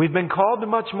 We've been called to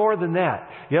much more than that.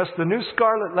 Yes, the new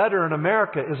Scarlet Letter in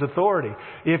America is authority.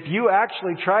 If you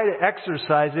actually try to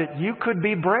exercise it, you could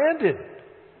be branded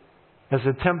as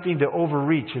attempting to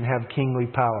overreach and have kingly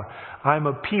power. I'm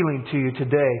appealing to you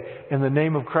today in the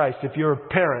name of Christ. If you're a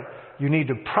parent, you need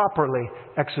to properly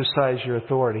exercise your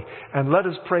authority. And let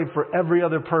us pray for every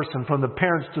other person, from the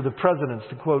parents to the presidents,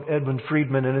 to quote Edwin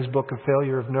Friedman in his book, A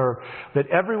Failure of Nerve, that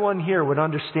everyone here would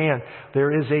understand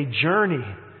there is a journey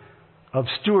of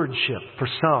stewardship for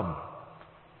some,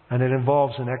 and it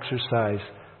involves an exercise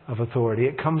of authority.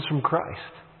 It comes from Christ.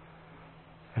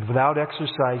 And without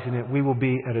exercising it, we will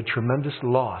be at a tremendous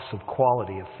loss of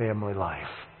quality of family life.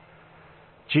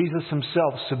 Jesus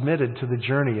himself submitted to the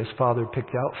journey his Father picked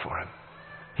out for him.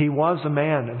 He was a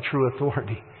man of true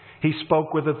authority. He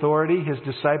spoke with authority. His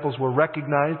disciples were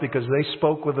recognized because they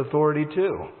spoke with authority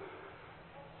too.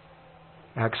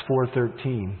 Acts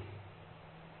 4:13.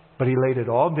 But he laid it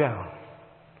all down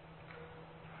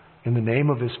in the name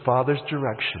of his Father's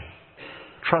direction,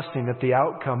 trusting that the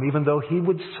outcome, even though he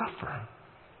would suffer,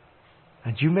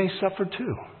 and you may suffer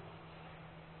too,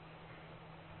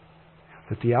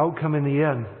 that the outcome in the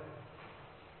end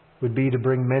would be to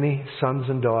bring many sons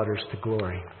and daughters to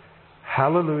glory.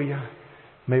 Hallelujah.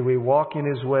 May we walk in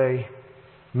his way.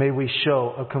 May we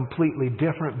show a completely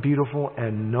different, beautiful,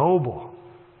 and noble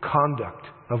conduct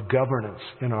of governance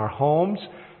in our homes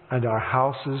and our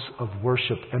houses of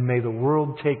worship. And may the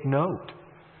world take note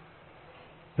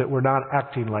that we're not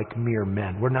acting like mere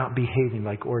men. We're not behaving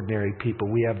like ordinary people.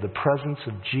 We have the presence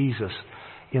of Jesus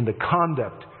in the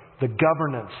conduct, the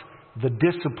governance, the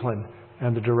discipline,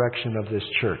 and the direction of this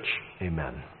church.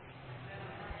 Amen.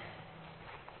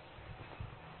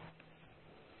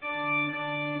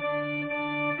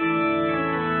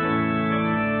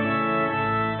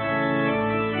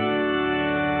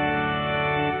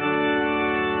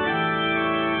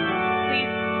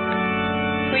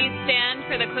 Please stand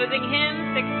for the closing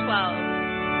hymn, 612.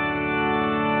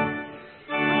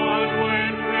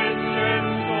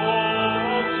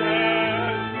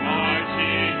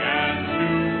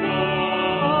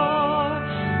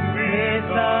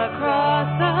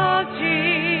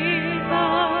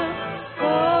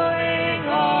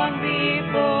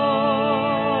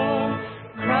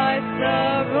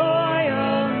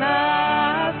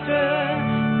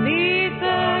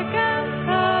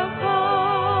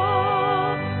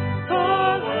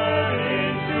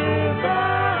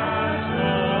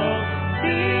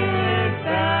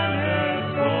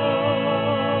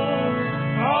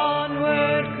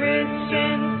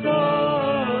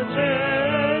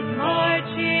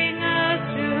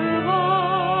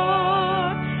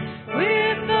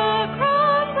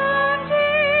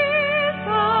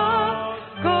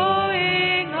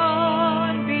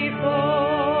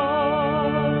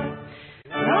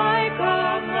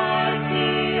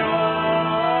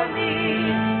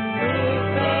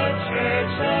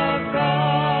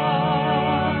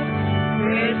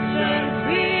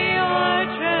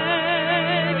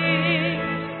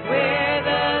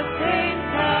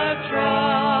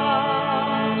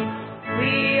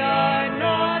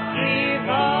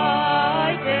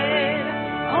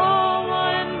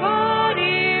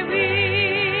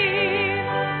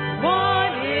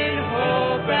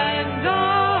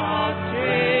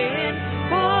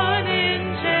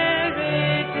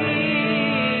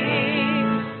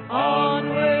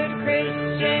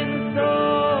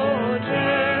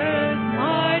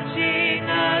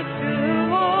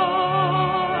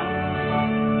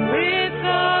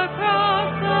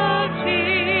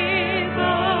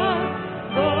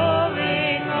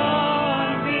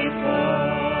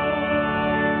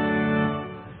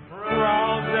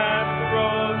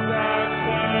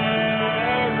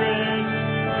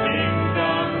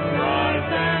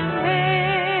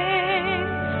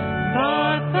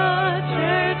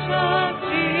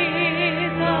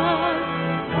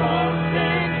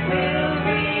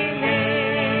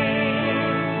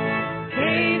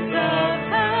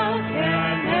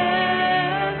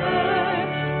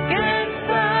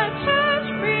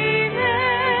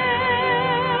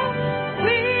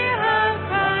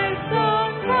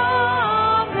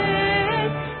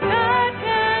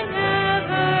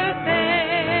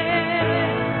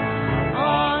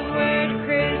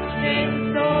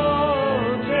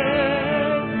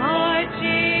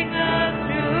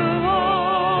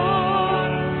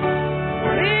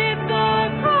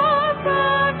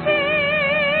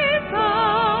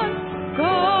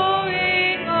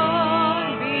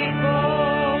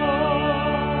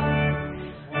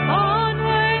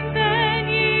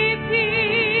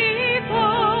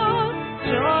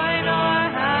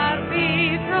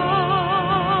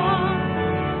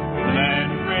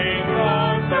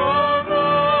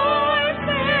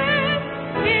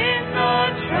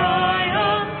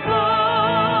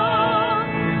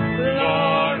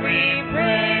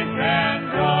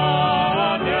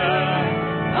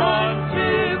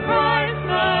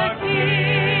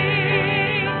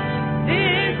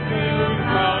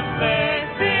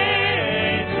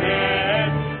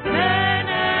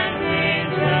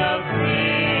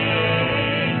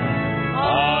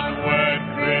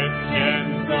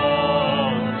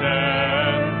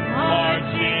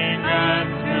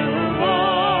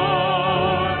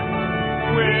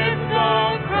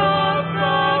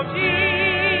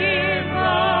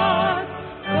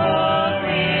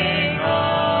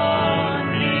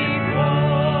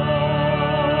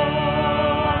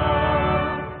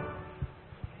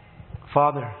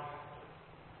 Father,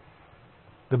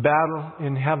 the battle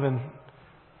in heaven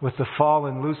with the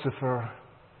fallen Lucifer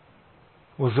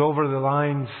was over the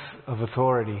lines of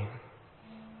authority.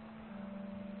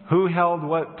 Who held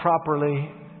what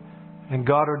properly and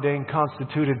God-ordained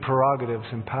constituted prerogatives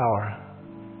and power?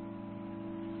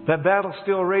 That battle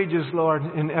still rages, Lord,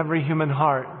 in every human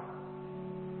heart.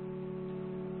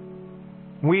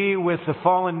 We, with the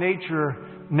fallen nature,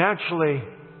 naturally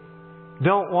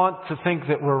don't want to think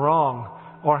that we're wrong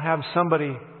or have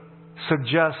somebody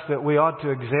suggest that we ought to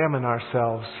examine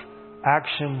ourselves,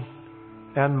 action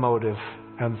and motive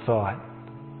and thought.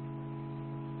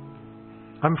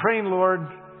 I'm praying, Lord,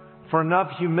 for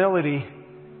enough humility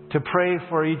to pray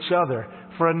for each other,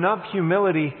 for enough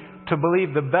humility to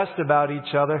believe the best about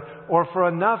each other, or for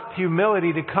enough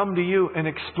humility to come to you and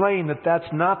explain that that's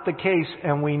not the case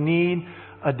and we need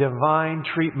a divine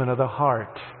treatment of the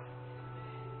heart.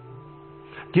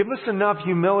 Give us enough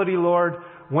humility, Lord,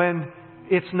 when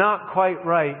it's not quite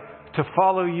right to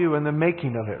follow you in the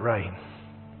making of it right.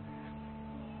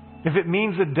 If it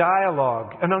means a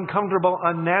dialogue, an uncomfortable,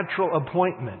 unnatural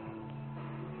appointment,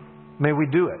 may we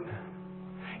do it.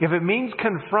 If it means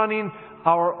confronting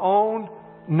our own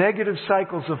negative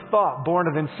cycles of thought born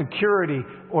of insecurity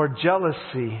or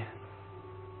jealousy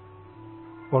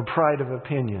or pride of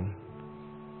opinion.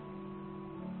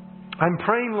 I'm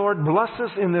praying, Lord, bless us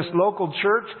in this local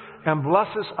church and bless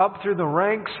us up through the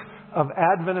ranks of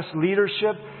Adventist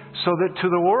leadership so that to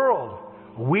the world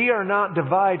we are not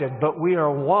divided, but we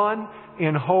are one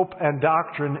in hope and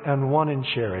doctrine and one in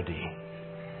charity.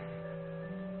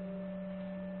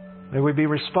 May we be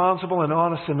responsible and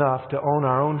honest enough to own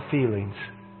our own feelings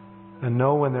and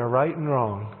know when they're right and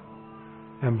wrong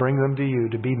and bring them to you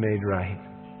to be made right.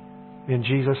 In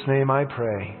Jesus' name I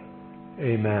pray.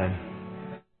 Amen.